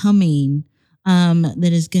is coming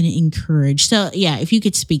that is going to encourage. So yeah, if you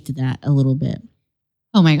could speak to that a little bit.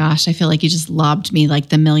 Oh my gosh, I feel like you just lobbed me like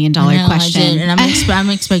the $1 million I know, question. I did, and I'm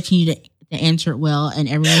expecting you to answer it well, and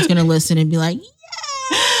everyone's going to listen and be like,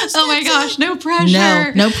 yes. Oh my gosh, no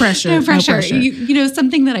pressure. No pressure. No pressure. You know,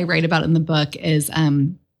 something that I write about in the book is,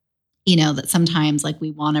 you know, that sometimes like we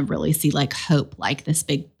want to really see like hope, like this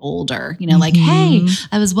big boulder, you know, like, hey,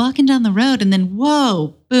 I was walking down the road and then,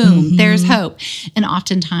 whoa, boom, there's hope. And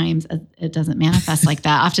oftentimes it doesn't manifest like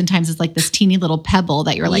that. Oftentimes it's like this teeny little pebble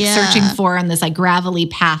that you're like searching for on this like gravelly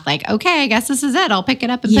path. Like, okay, I guess this is it. I'll pick it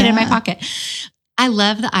up and put it in my pocket. I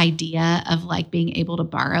love the idea of like being able to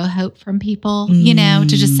borrow hope from people, you know,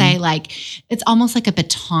 to just say like, it's almost like a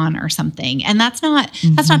baton or something. And that's not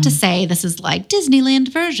to say this is like Disneyland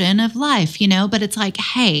version of life, you know, but it's like,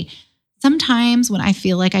 hey, sometimes when I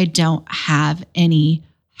feel like I don't have any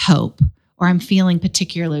hope or I'm feeling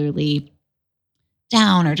particularly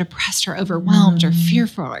down or depressed or overwhelmed or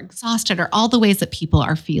fearful or exhausted or all the ways that people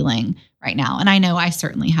are feeling right now. And I know I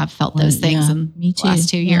certainly have felt those things in the last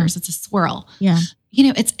 2 years. It's a swirl. Yeah. You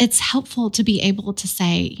know, it's helpful to be able to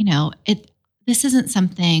say, you know, this isn't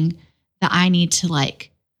something that I need to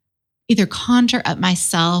like either conjure up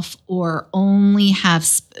myself or only have,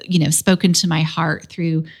 you know, spoken to my heart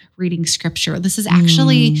through reading scripture. This is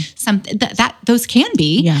actually something that those can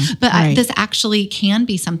be, but this actually can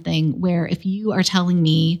be something where if you are telling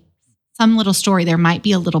me some little story, there might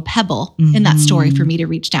be a little pebble in that story for me to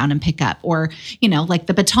reach down and pick up, or, you know, like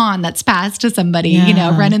the baton that's passed to somebody, you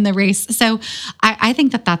know, running the race. So I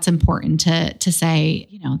think that that's important to say,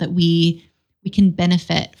 you know, that we can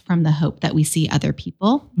benefit from the hope that we see other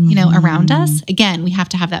people, you know, around us. Again, we have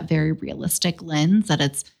to have that very realistic lens that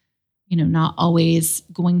it's, you know, not always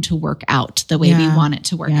going to work out the way we want it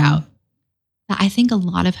to work out. But I think a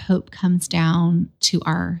lot of hope comes down to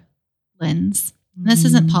our lens. And this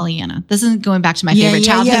isn't Pollyanna. This isn't going back to my favorite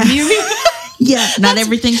childhood movie. Not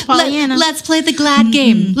everything's Pollyanna. Let's play the glad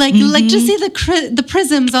game. Like just see the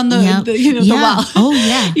prisms on the you know, the wall. Oh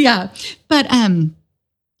yeah. Yeah. But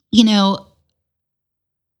you know,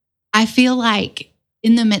 I feel like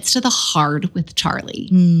in the midst of the hard with Charlie,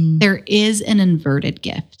 there is an inverted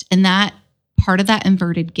gift. And that part of that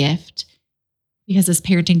inverted gift, because this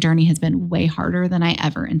parenting journey has been way harder than I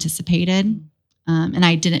ever anticipated. And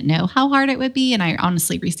I didn't know how hard it would be. And I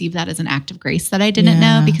honestly received that as an act of grace that I didn't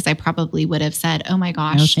know, because I probably would have said, oh my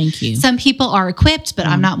gosh, no, thank you. Some people are equipped, but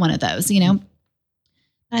I'm not one of those, you know?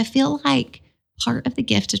 But I feel like part of the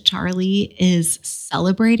gift of Charlie is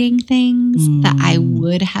celebrating things that I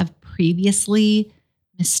would have previously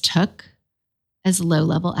mistook as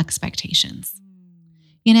low-level expectations.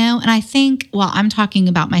 You know, and I think while I'm talking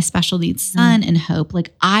about my special needs son and hope,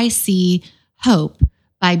 like I see hope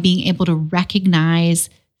by being able to recognize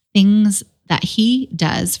things that he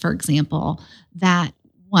does, for example, that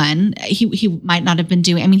one, he might not have been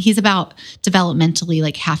doing. I mean, he's about developmentally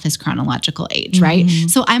like half his chronological age, right?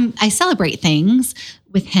 So I celebrate things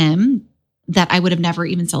with him that I would have never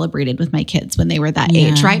even celebrated with my kids when they were that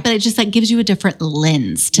age, right? But it just like gives you a different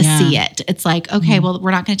lens to see it. It's like, okay, well,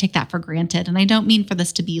 we're not going to take that for granted. And I don't mean for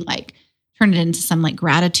this to be like, turn it into some like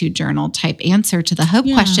gratitude journal type answer to the hope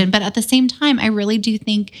question. But at the same time, I really do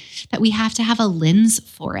think that we have to have a lens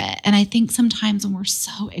for it. And I think sometimes when we're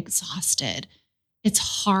so exhausted, it's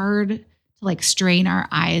hard to like strain our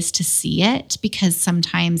eyes to see it because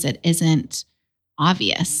sometimes it isn't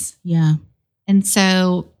obvious. Yeah. And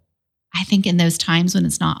so I think in those times when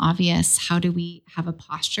it's not obvious, how do we have a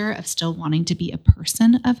posture of still wanting to be a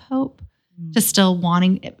person of hope, to still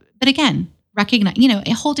wanting, but again, recognize, you know,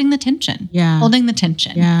 holding the tension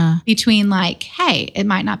between like, hey, it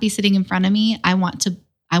might not be sitting in front of me. I want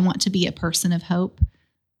to be a person of hope,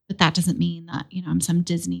 but that doesn't mean that, you know, I'm some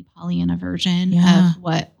Disney Pollyanna version of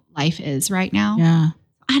what life is right now. Yeah.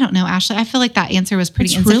 I don't know, Ashley. I feel like that answer was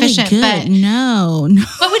pretty insufficient. Really good. But no.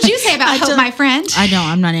 What would you say about hope, my friend? I don't.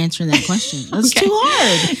 I'm not answering that question. That's too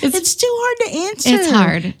hard. It's too hard to answer. It's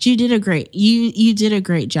hard. You did a great. You did a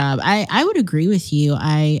great job. I would agree with you.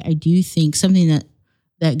 I do think something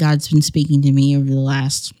that God's been speaking to me over the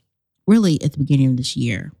last, really at the beginning of this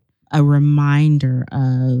year, a reminder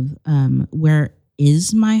of where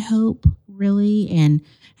is my hope really, and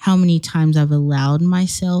how many times I've allowed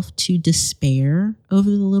myself to despair over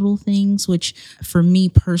the little things, which for me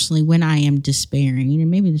personally, when I am despairing, and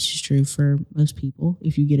maybe this is true for most people,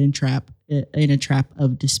 if you get in a trap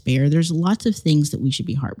of despair, there's lots of things that we should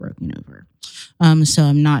be heartbroken over. So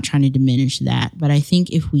I'm not trying to diminish that, but I think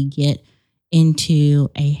if we get into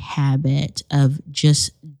a habit of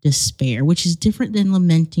just despair, which is different than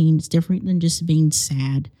lamenting, it's different than just being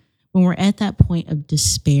sad. When we're at that point of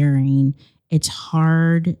despairing, it's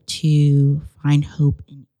hard to find hope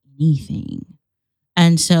in anything.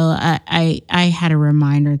 And so I had a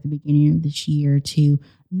reminder at the beginning of this year to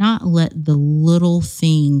not let the little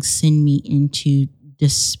things send me into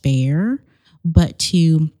despair, but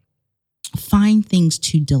to find things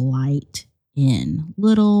to delight in,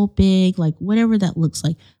 little, big, like whatever that looks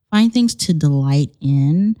like. Find things to delight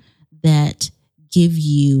in that give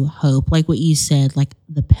you hope. Like what you said, like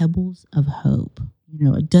the pebbles of hope. You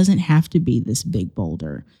know, it doesn't have to be this big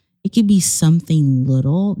boulder. It could be something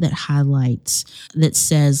little that highlights, that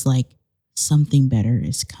says like something better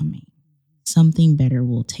is coming. Something better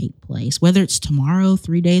will take place. Whether it's tomorrow,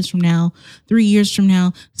 3 days from now, 3 years from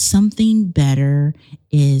now, something better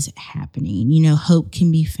is happening. You know, hope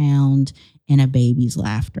can be found in a baby's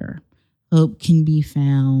laughter. Hope can be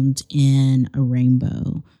found in a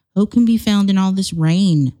rainbow. Hope can be found in all this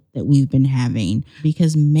rain that we've been having,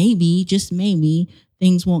 because maybe, just maybe,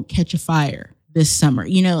 things won't catch a fire this summer.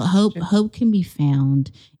 You know, hope can be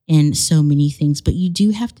found in so many things, but you do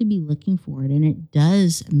have to be looking for it, and it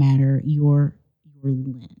does matter your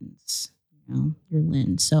lens, you know, your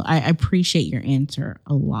lens. So I appreciate your answer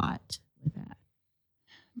a lot with that.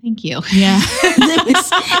 Thank you. Yeah,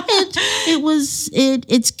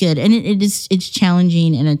 it's good, and it's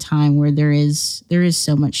challenging in a time where there is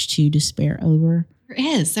so much to despair over. There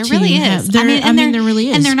really is. There really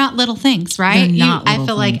is. And they're not little things, right? I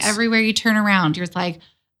feel like things. everywhere you turn around, you're like,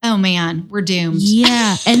 oh man, we're doomed.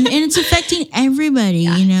 Yeah. And it's affecting everybody,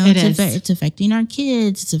 Yeah, you know, it's affecting our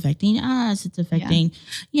kids. It's affecting us. It's affecting,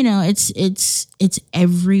 you know, it's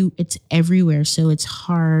everywhere. So it's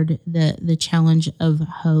hard. The challenge of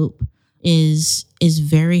hope is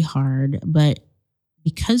very hard, but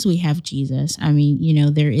because we have Jesus, I mean, you know,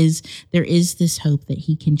 there is this hope that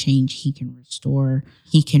he can change, he can restore,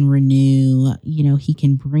 he can renew, you know, he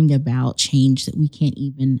can bring about change that we can't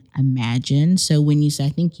even imagine. So when I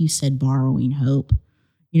think you said borrowing hope,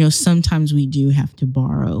 you know, sometimes we do have to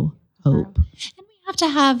borrow hope. And we have to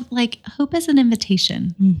have like hope as an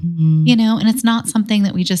invitation, Mm-hmm. you know, and it's not something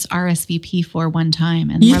that we just RSVP for one time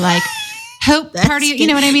and we're like, hope party, you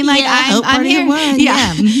know what I mean? Like I'm here.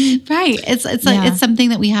 Yeah. Mm-hmm. Right. It's something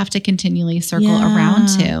that we have to continually circle around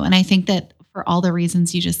to. And I think that for all the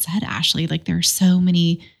reasons you just said, Ashley, like there are so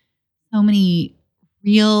many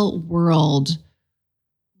real world,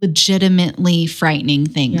 legitimately frightening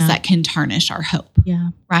things that can tarnish our hope. Yeah.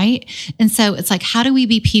 Right. And so it's like, how do we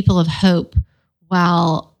be people of hope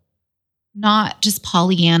while not just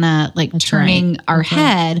Pollyanna, like That's turning right. our That's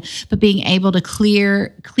head, right. but being able to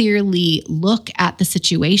clearly look at the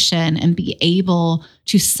situation and be able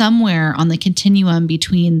to somewhere on the continuum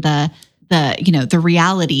between the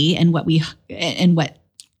reality and what we hope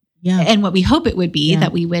it would be,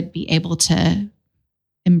 that we would be able to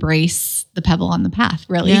embrace the pebble on the path,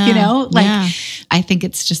 really, you know, like I think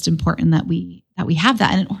it's just important that we have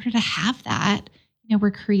that. And in order to have that, you know,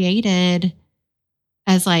 we're created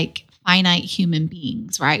as like finite human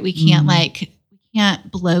beings, right? We can't we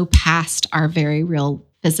can't blow past our very real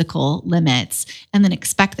physical limits and then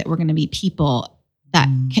expect that we're going to be people that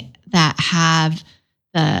that have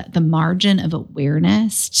the margin of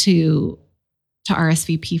awareness to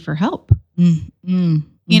RSVP for hope. Mm-hmm.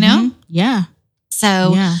 You know? Yeah.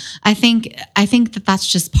 So I think that that's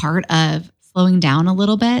just part of slowing down a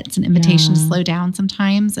little bit. It's an invitation to slow down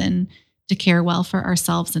sometimes and to care well for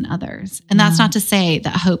ourselves and others. And that's not to say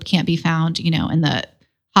that hope can't be found, you know, in the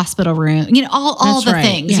hospital room, you know, all the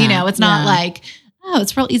things, you know, it's not like, oh,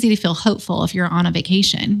 it's real easy to feel hopeful if you're on a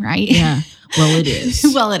vacation, right? Yeah. Well, it is.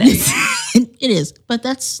 It is. But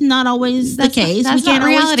that's not always the case. That's not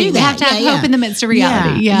reality. We have to have hope in the midst of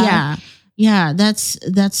reality. Yeah, that's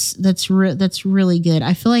really good.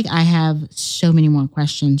 I feel like I have so many more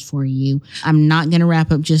questions for you. I'm not going to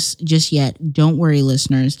wrap up just yet. Don't worry,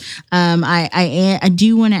 listeners. I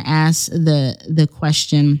do want to ask the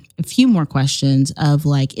question, a few more questions of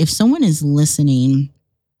like, if someone is listening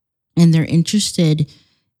and they're interested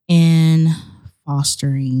in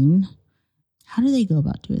fostering, how do they go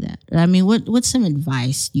about doing that? I mean, what's some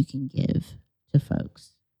advice you can give to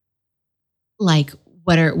folks? Like,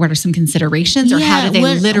 what are some considerations, or how do they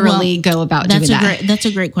literally go about doing that? That's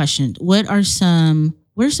a great question. What are some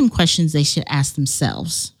what are some questions they should ask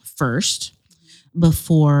themselves first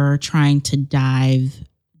before trying to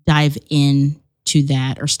dive in to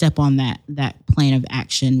that or step on that plan of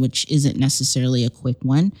action, which isn't necessarily a quick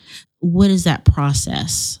one? What is that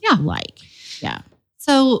process like? Yeah.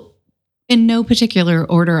 So in no particular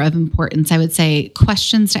order of importance, I would say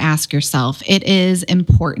questions to ask yourself. It is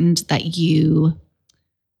important that you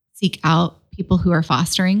seek out people who are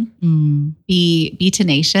fostering, be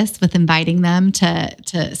tenacious with inviting them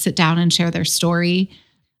to sit down and share their story.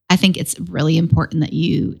 I think it's really important that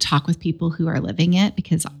you talk with people who are living it,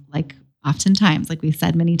 because like oftentimes, like we've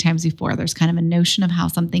said many times before, there's kind of a notion of how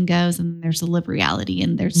something goes and there's a lived reality.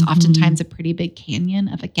 And there's oftentimes a pretty big canyon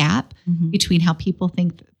of a gap between how people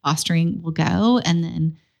think that fostering will go and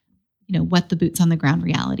then, what the boots on the ground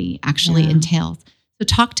reality actually entails. So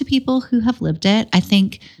talk to people who have lived it. I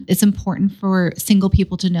think it's important for single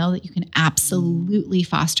people to know that you can absolutely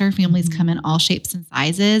foster. Families come in all shapes and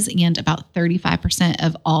sizes, and about 35%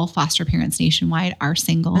 of all foster parents nationwide are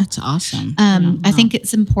single. That's awesome. I think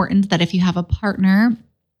it's important that if you have a partner,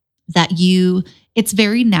 that it's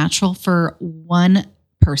very natural for one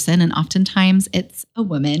person, and oftentimes it's a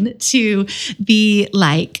woman, to be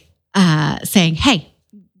like saying, hey,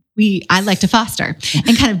 I'd like to foster,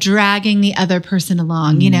 and kind of dragging the other person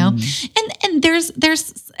along, and there's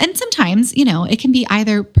sometimes, it can be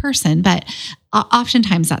either person, but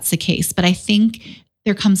oftentimes that's the case. But I think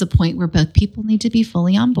there comes a point where both people need to be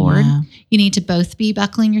fully on board. Yeah. You need to both be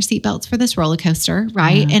buckling your seatbelts for this roller coaster,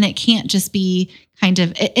 right? Yeah. And it can't just be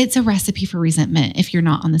it's a recipe for resentment if you're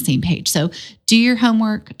not on the same page. So do your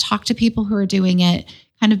homework, talk to people who are doing it,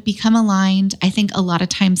 kind of become aligned. I think a lot of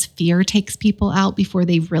times fear takes people out before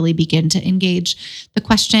they really begin to engage the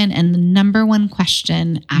question. And the number one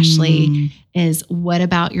question, Ashley, is what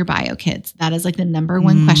about your bio kids? That is like the number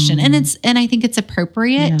one question. And I think it's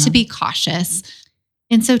appropriate to be cautious.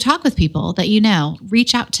 And so talk with people that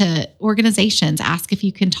reach out to organizations, ask if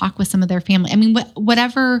you can talk with some of their family. I mean,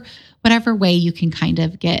 whatever way you can kind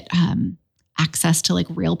of get access to like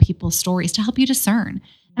real people's stories to help you discern.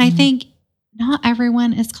 And I think not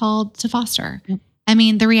everyone is called to foster. Yep. I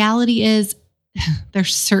mean, the reality is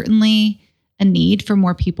there's certainly a need for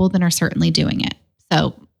more people than are certainly doing it.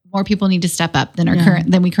 So more people need to step up than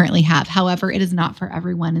we currently have. However, it is not for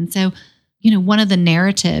everyone. And so, one of the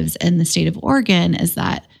narratives in the state of Oregon is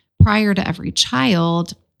that prior to every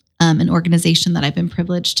child, an organization that I've been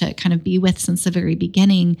privileged to kind of be with since the very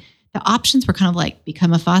beginning, the options were kind of like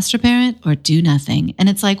become a foster parent or do nothing. And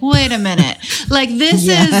it's like, wait a minute, like this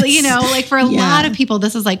is, like for a lot of people,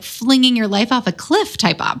 this is like flinging your life off a cliff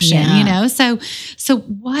type option, So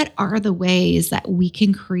what are the ways that we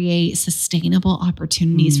can create sustainable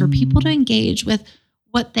opportunities for people to engage with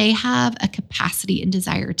what they have a capacity and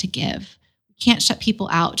desire to give? Can't shut people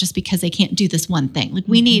out just because they can't do this one thing. Like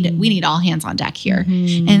we need all hands on deck here.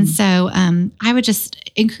 And so I would just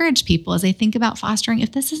encourage people as they think about fostering,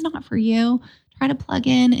 if this is not for you, try to plug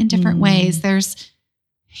in different ways. There's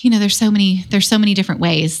so many different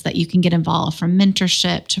ways that you can get involved, from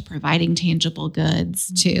mentorship to providing tangible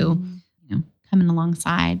goods to, coming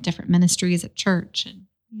alongside different ministries at church.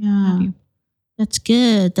 And That's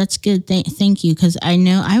good. That's good. Thank you. Because I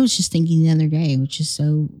know I was just thinking the other day, which is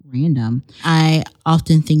so random. I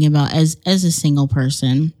often think about as a single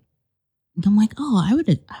person, I'm like, oh, I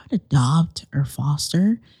would adopt or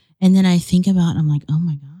foster. And then I think about it, I'm like, oh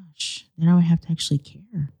my gosh, then I would have to actually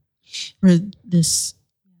care for this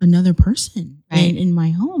another person in my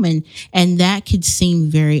home. And that could seem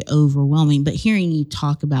very overwhelming. But hearing you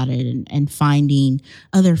talk about it and finding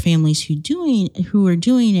other families who are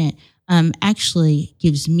doing it, actually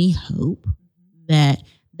gives me hope that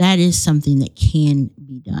is something that can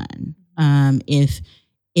be done.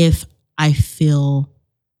 If I feel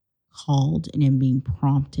called and am being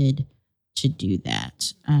prompted to do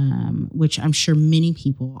that, which I'm sure many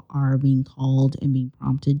people are being called and being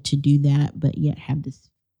prompted to do that, but yet have this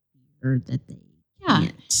fear that they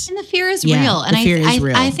can't. And the fear is real. And the fear is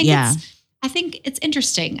real. I think it's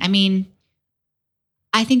interesting. I mean,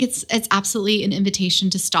 I think it's absolutely an invitation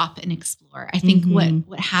to stop and explore. I think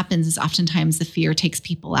what happens is oftentimes the fear takes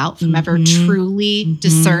people out from ever truly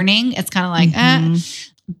discerning. It's kind of like,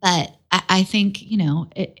 but I think,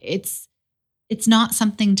 it's not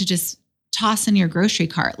something to just toss in your grocery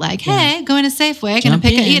cart. Like, hey, going to Safeway, going to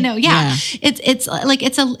pick it,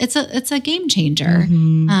 it's a game changer.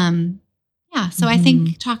 So I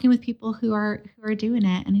think talking with people who are doing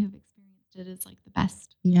it and who've experienced it is like the best.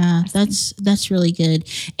 Yeah, that's really good.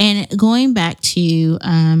 And going back to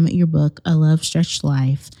your book, A Love Stretched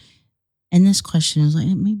Life, and this question is like,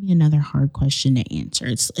 it may be another hard question to answer.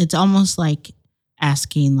 It's almost like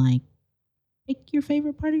asking like, pick your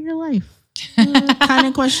favorite part of your life. Kind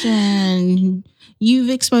of question. You've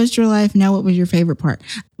exposed your life. Now, what was your favorite part?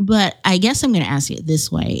 But I guess I'm going to ask it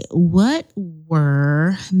this way.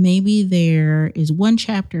 Maybe there is one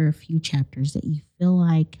chapter, a few chapters that you feel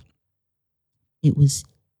like it was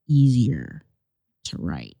easier to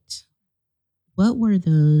write. What were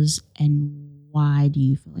those, and why do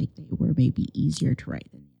you feel like they were maybe easier to write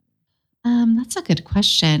than the other? That's a good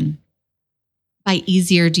question. By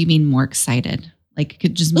easier, do you mean more excited? Like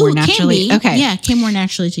could just more naturally? Can be. Okay. Yeah, came more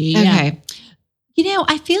naturally to you. Okay. Yeah.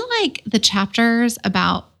 I feel like the chapters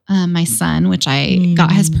about my son, which I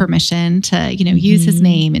got his permission to, use his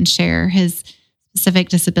name and share his specific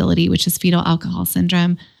disability, which is fetal alcohol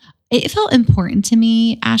syndrome. It felt important to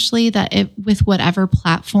me, Ashley, that with whatever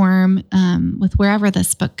platform, with wherever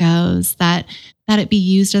this book goes, that it be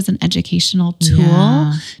used as an educational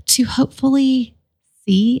tool to hopefully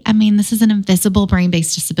see. I mean, this is an invisible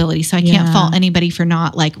brain-based disability, so I can't fault anybody for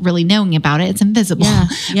not like really knowing about it. It's invisible,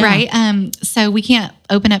 right? So we can't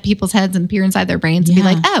open up people's heads and peer inside their brains and be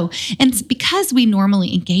like, oh, and it's because we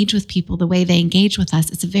normally engage with people the way they engage with us,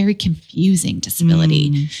 it's a very confusing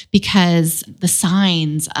disability because the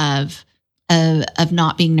signs of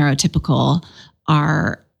not being neurotypical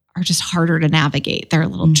are just harder to navigate. They're a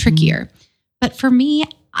little trickier. But for me,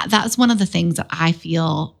 that's one of the things that I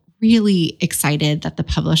feel really excited that the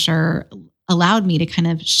publisher allowed me to kind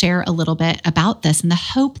of share a little bit about this in the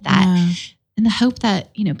hope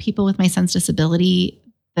that, people with my son's disability,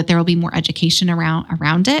 that there will be more education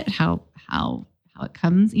around it, how it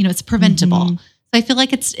comes, it's preventable. So I feel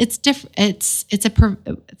like it's different. It's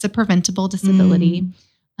a preventable disability.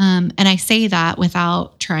 And I say that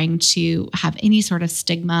without trying to have any sort of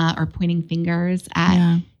stigma or pointing fingers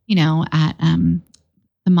at,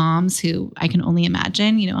 the moms who I can only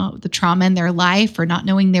imagine, the trauma in their life or not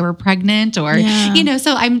knowing they were pregnant or,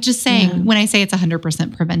 so I'm just saying when I say it's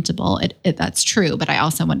 100% preventable, that's true. But I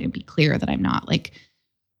also want to be clear that I'm not like,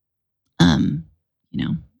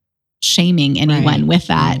 shaming anyone with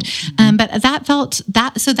that. But that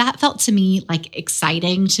felt to me like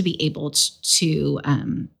exciting to be able to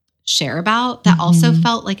share about. That also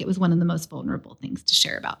felt like it was one of the most vulnerable things to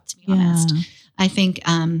share about, to be honest. I think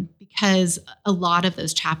because a lot of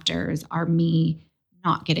those chapters are me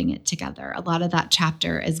not getting it together. A lot of that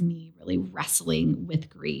chapter is me really wrestling with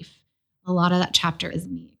grief. A lot of that chapter is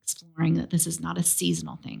me exploring that this is not a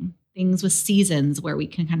seasonal thing. Things with seasons where we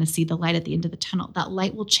can kind of see the light at the end of the tunnel. That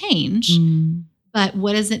light will change. But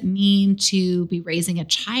what does it mean to be raising a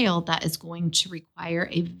child that is going to require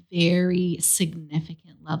a very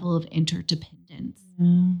significant level of interdependence?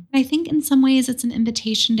 And I think in some ways it's an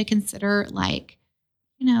invitation to consider like,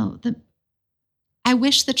 I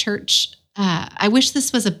wish the church, I wish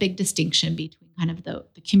this was a big distinction between kind of the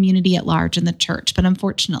community at large and the church, but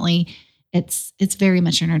unfortunately it's very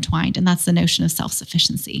much intertwined. And that's the notion of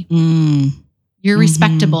self-sufficiency. You're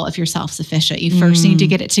respectable if you're self-sufficient. You first need to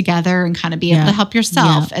get it together and kind of be able to help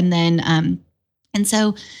yourself. And then, and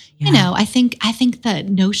so, I think the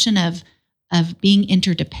notion of being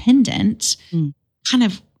interdependent kind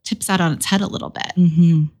of tips that on its head a little bit.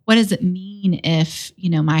 What does it mean if,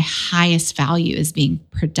 my highest value is being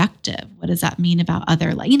productive? What does that mean about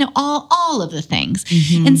other, all of the things.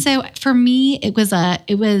 And so for me,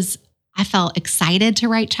 I felt excited to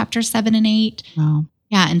write chapter 7 and 8. Wow.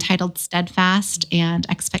 Yeah, entitled Steadfast and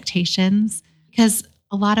Expectations, because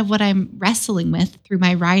a lot of what I'm wrestling with through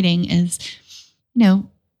my writing is,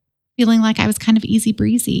 feeling like I was kind of easy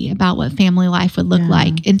breezy about what family life would look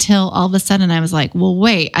like until all of a sudden I was like, well,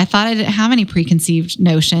 wait, I thought I didn't have any preconceived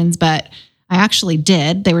notions, but I actually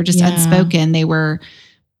did. They were just unspoken. They were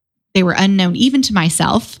unknown even to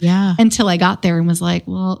myself until I got there and was like,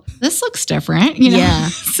 well, this looks different,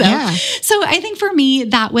 So I think for me,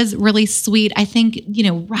 that was really sweet. I think,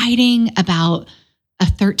 writing about a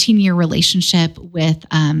 13-year relationship with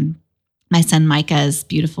my son Micah's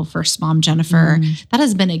beautiful first mom, Jennifer, that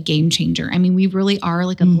has been a game changer. I mean, we really are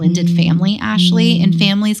like a blended family, Ashley, and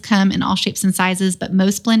families come in all shapes and sizes, but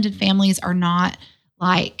most blended families are not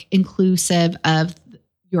like inclusive of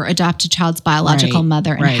your adopted child's biological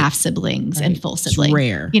mother and half siblings and full siblings. It's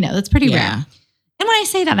rare. That's pretty rare. And when I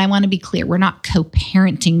say that, I want to be clear. We're not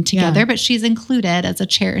co-parenting together, but she's included as a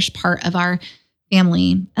cherished part of our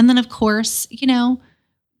family. And then of course,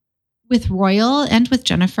 with Royal and with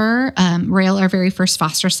Jennifer, Royal, our very first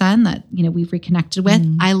foster son that, we've reconnected with.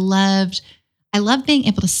 I loved being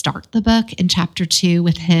able to start the book in chapter 2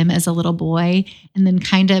 with him as a little boy. And then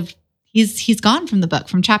kind of, he's gone from the book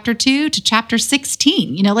from chapter 2 to chapter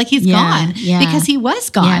 16, he's gone because he was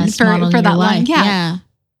gone for that long.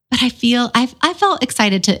 But I felt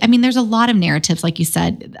excited to, I mean, there's a lot of narratives, like you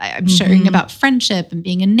said, I'm sharing about friendship and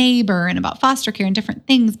being a neighbor and about foster care and different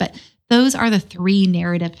things, but those are the 3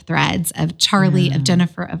 narrative threads of Charlie, of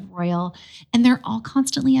Jennifer, of Royal, and they're all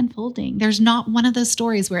constantly unfolding. There's not one of those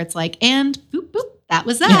stories where it's like, and boop, boop, that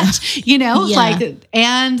was that, like,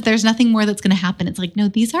 and there's nothing more that's going to happen. It's like, no,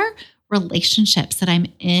 these are relationships that I'm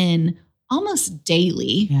in almost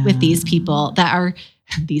daily with these people that are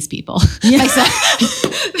these people. Yeah.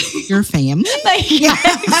 Your family. Exactly.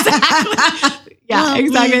 Yeah,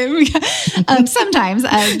 exactly. Sometimes. So,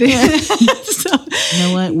 you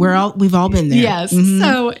know what? We've all been there. Yes.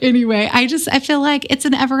 So anyway, I feel like it's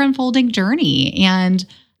an ever unfolding journey. And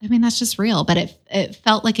I mean, that's just real, but it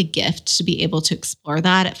felt like a gift to be able to explore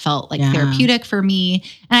that. It felt like therapeutic for me.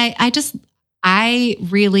 And I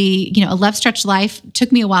really, A Love Stretched Life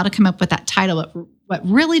took me a while to come up with that title. But what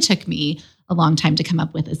really took me a long time to come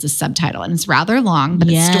up with is the subtitle. And it's rather long, but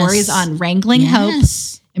it's stories on wrangling hope,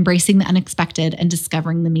 embracing the unexpected, and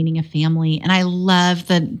discovering the meaning of family. And I love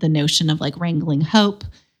the notion of like wrangling hope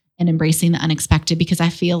and embracing the unexpected, because I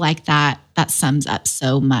feel like that sums up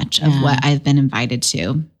so much of what I've been invited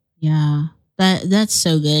to. Yeah. That's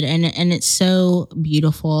so good. And it's so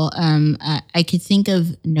beautiful. I could think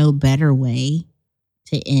of no better way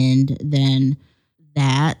to end than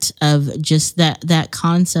that, of just that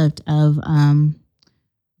concept of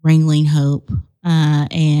wrangling hope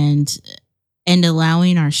and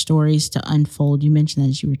allowing our stories to unfold. You mentioned that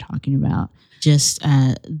as you were talking about just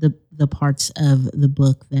the parts of the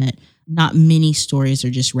book that not many stories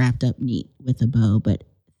are just wrapped up neat with a bow, but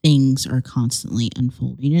things are constantly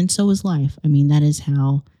unfolding, and so is life. I mean, that's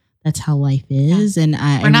how life is. And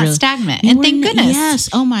we're not stagnant, and thank goodness. Yes.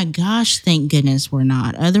 Oh my gosh, thank goodness we're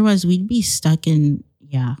not. Otherwise, we'd be stuck in.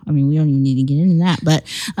 Yeah, I mean, we don't even need to get into that, but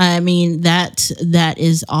I mean that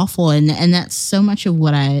is awful, and that's so much of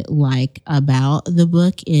what I like about the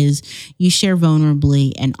book is you share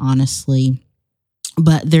vulnerably and honestly,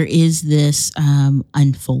 but there is this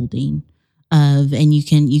unfolding of, and you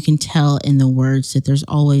can tell in the words that there's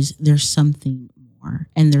something more,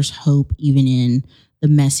 and there's hope even in the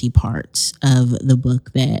messy parts of the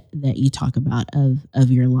book that you talk about of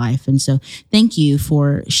your life. And so thank you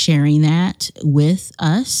for sharing that with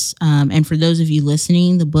us. And for those of you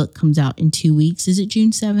listening, the book comes out in 2 weeks. Is it June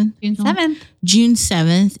 7th? June 7th. June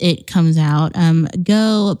 7th, it comes out.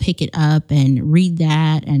 Go pick it up and read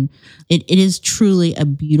that. And it is truly a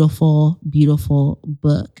beautiful, beautiful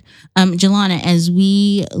book. Jelana, as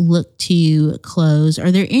we look to close,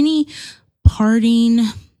 are there any parting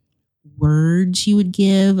words you would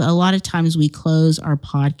give? A lot of times we close our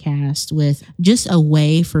podcast with just a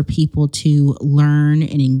way for people to learn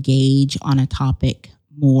and engage on a topic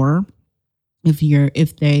more.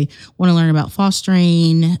 If they want to learn about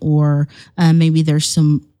fostering, or maybe there's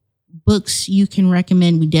some books you can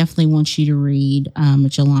recommend, we definitely want you to read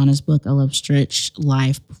Jelana's book, A Love Stretched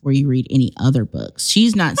Life, before you read any other books.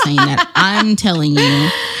 She's not saying that. I'm telling you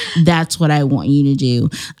that's what I want you to do.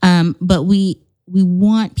 But we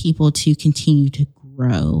want people to continue to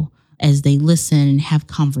grow as they listen and have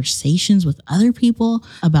conversations with other people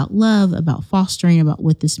about love, about fostering, about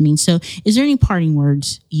what this means. So is there any parting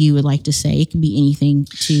words you would like to say? It can be anything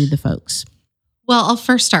to the folks. Well, I'll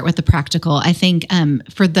first start with the practical. I think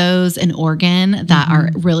for those in Oregon that are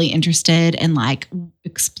really interested in like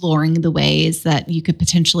exploring the ways that you could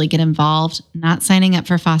potentially get involved, not signing up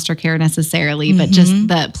for foster care necessarily, but just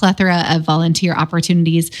the plethora of volunteer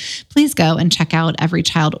opportunities, please go and check out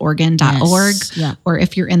everychildoregon.org. Yes. Or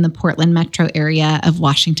if you're in the Portland metro area of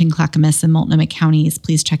Washington, Clackamas, and Multnomah counties,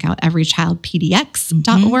 please check out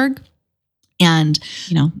everychildpdx.org. And,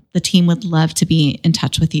 the team would love to be in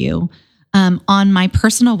touch with you. On my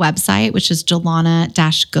personal website, which is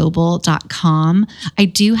jelana-goebel.com, I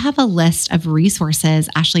do have a list of resources.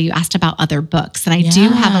 Ashley, you asked about other books, and I do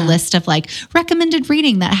have a list of like recommended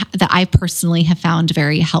reading that I personally have found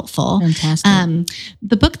very helpful. Fantastic.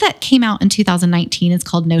 The book that came out in 2019 is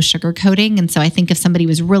called No Sugarcoating. And so I think if somebody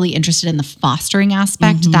was really interested in the fostering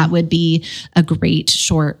aspect, that would be a great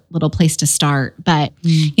short little place to start. But,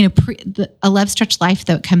 A Love Stretched Life,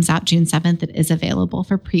 though it comes out June 7th, it is available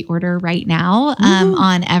for pre-order right now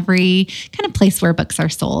on every kind of place where books are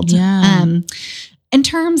sold. Yeah. In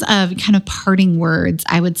terms of kind of parting words,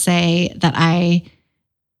 I would say that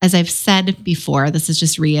as I've said before, this is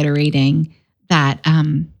just reiterating that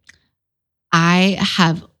I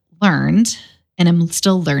have learned, and I'm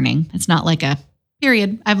still learning. It's not like a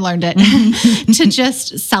period. I've learned it to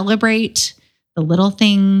just celebrate the little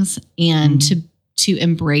things and to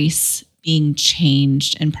embrace being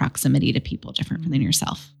changed in proximity to people different than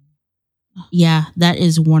yourself. Yeah, that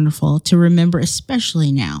is wonderful to remember,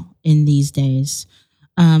 especially now in these days,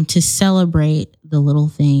 to celebrate the little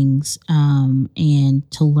things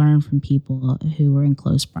and to learn from people who are in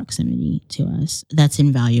close proximity to us. That's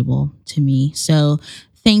invaluable to me. So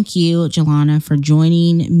thank you, Jelana, for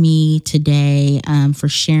joining me today, for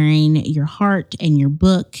sharing your heart and your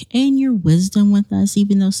book and your wisdom with us,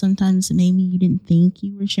 even though sometimes maybe you didn't think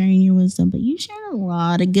you were sharing your wisdom, but you shared a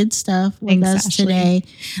lot of good stuff with us today.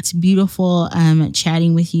 It's beautiful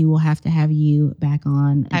chatting with you. We'll have to have you back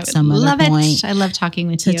on at some other point. I love talking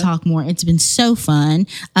with you. To talk more. It's been so fun.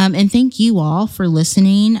 And thank you all for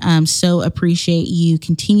listening. So appreciate you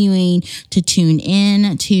continuing to tune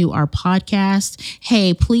in to our podcast.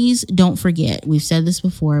 Hey, please don't forget, we've said this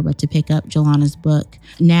before, but to pick up Jelana's book.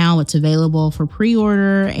 Now it's available for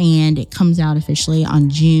pre-order and it comes out officially on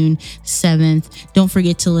June 7th. Don't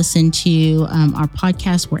forget to listen to our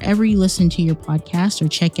podcast wherever you listen to your podcast, or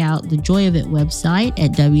check out the Joy of It website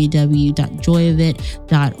at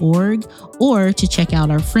www.joyofit.org, or to check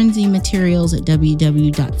out our Frenzy materials at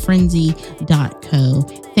www.frenzy.co.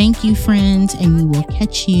 Thank you, friends, and we will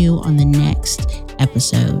catch you on the next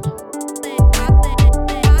episode.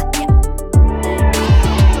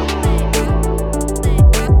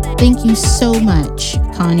 Thank you so much,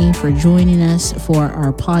 Connie, for joining us for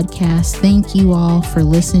our podcast. Thank you all for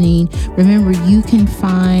listening. Remember, you can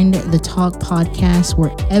find the Talk Podcast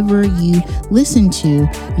wherever you listen to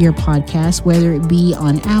your podcast, whether it be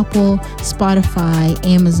on Apple, Spotify,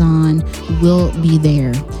 Amazon, we'll be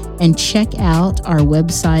there. And check out our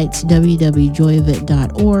websites,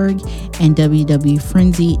 www.joyofit.org and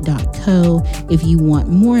www.frenzy.co, if you want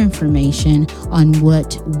more information on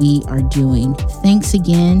what we are doing. Thanks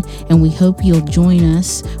again, and we hope you'll join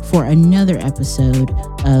us for another episode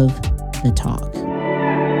of The Talk.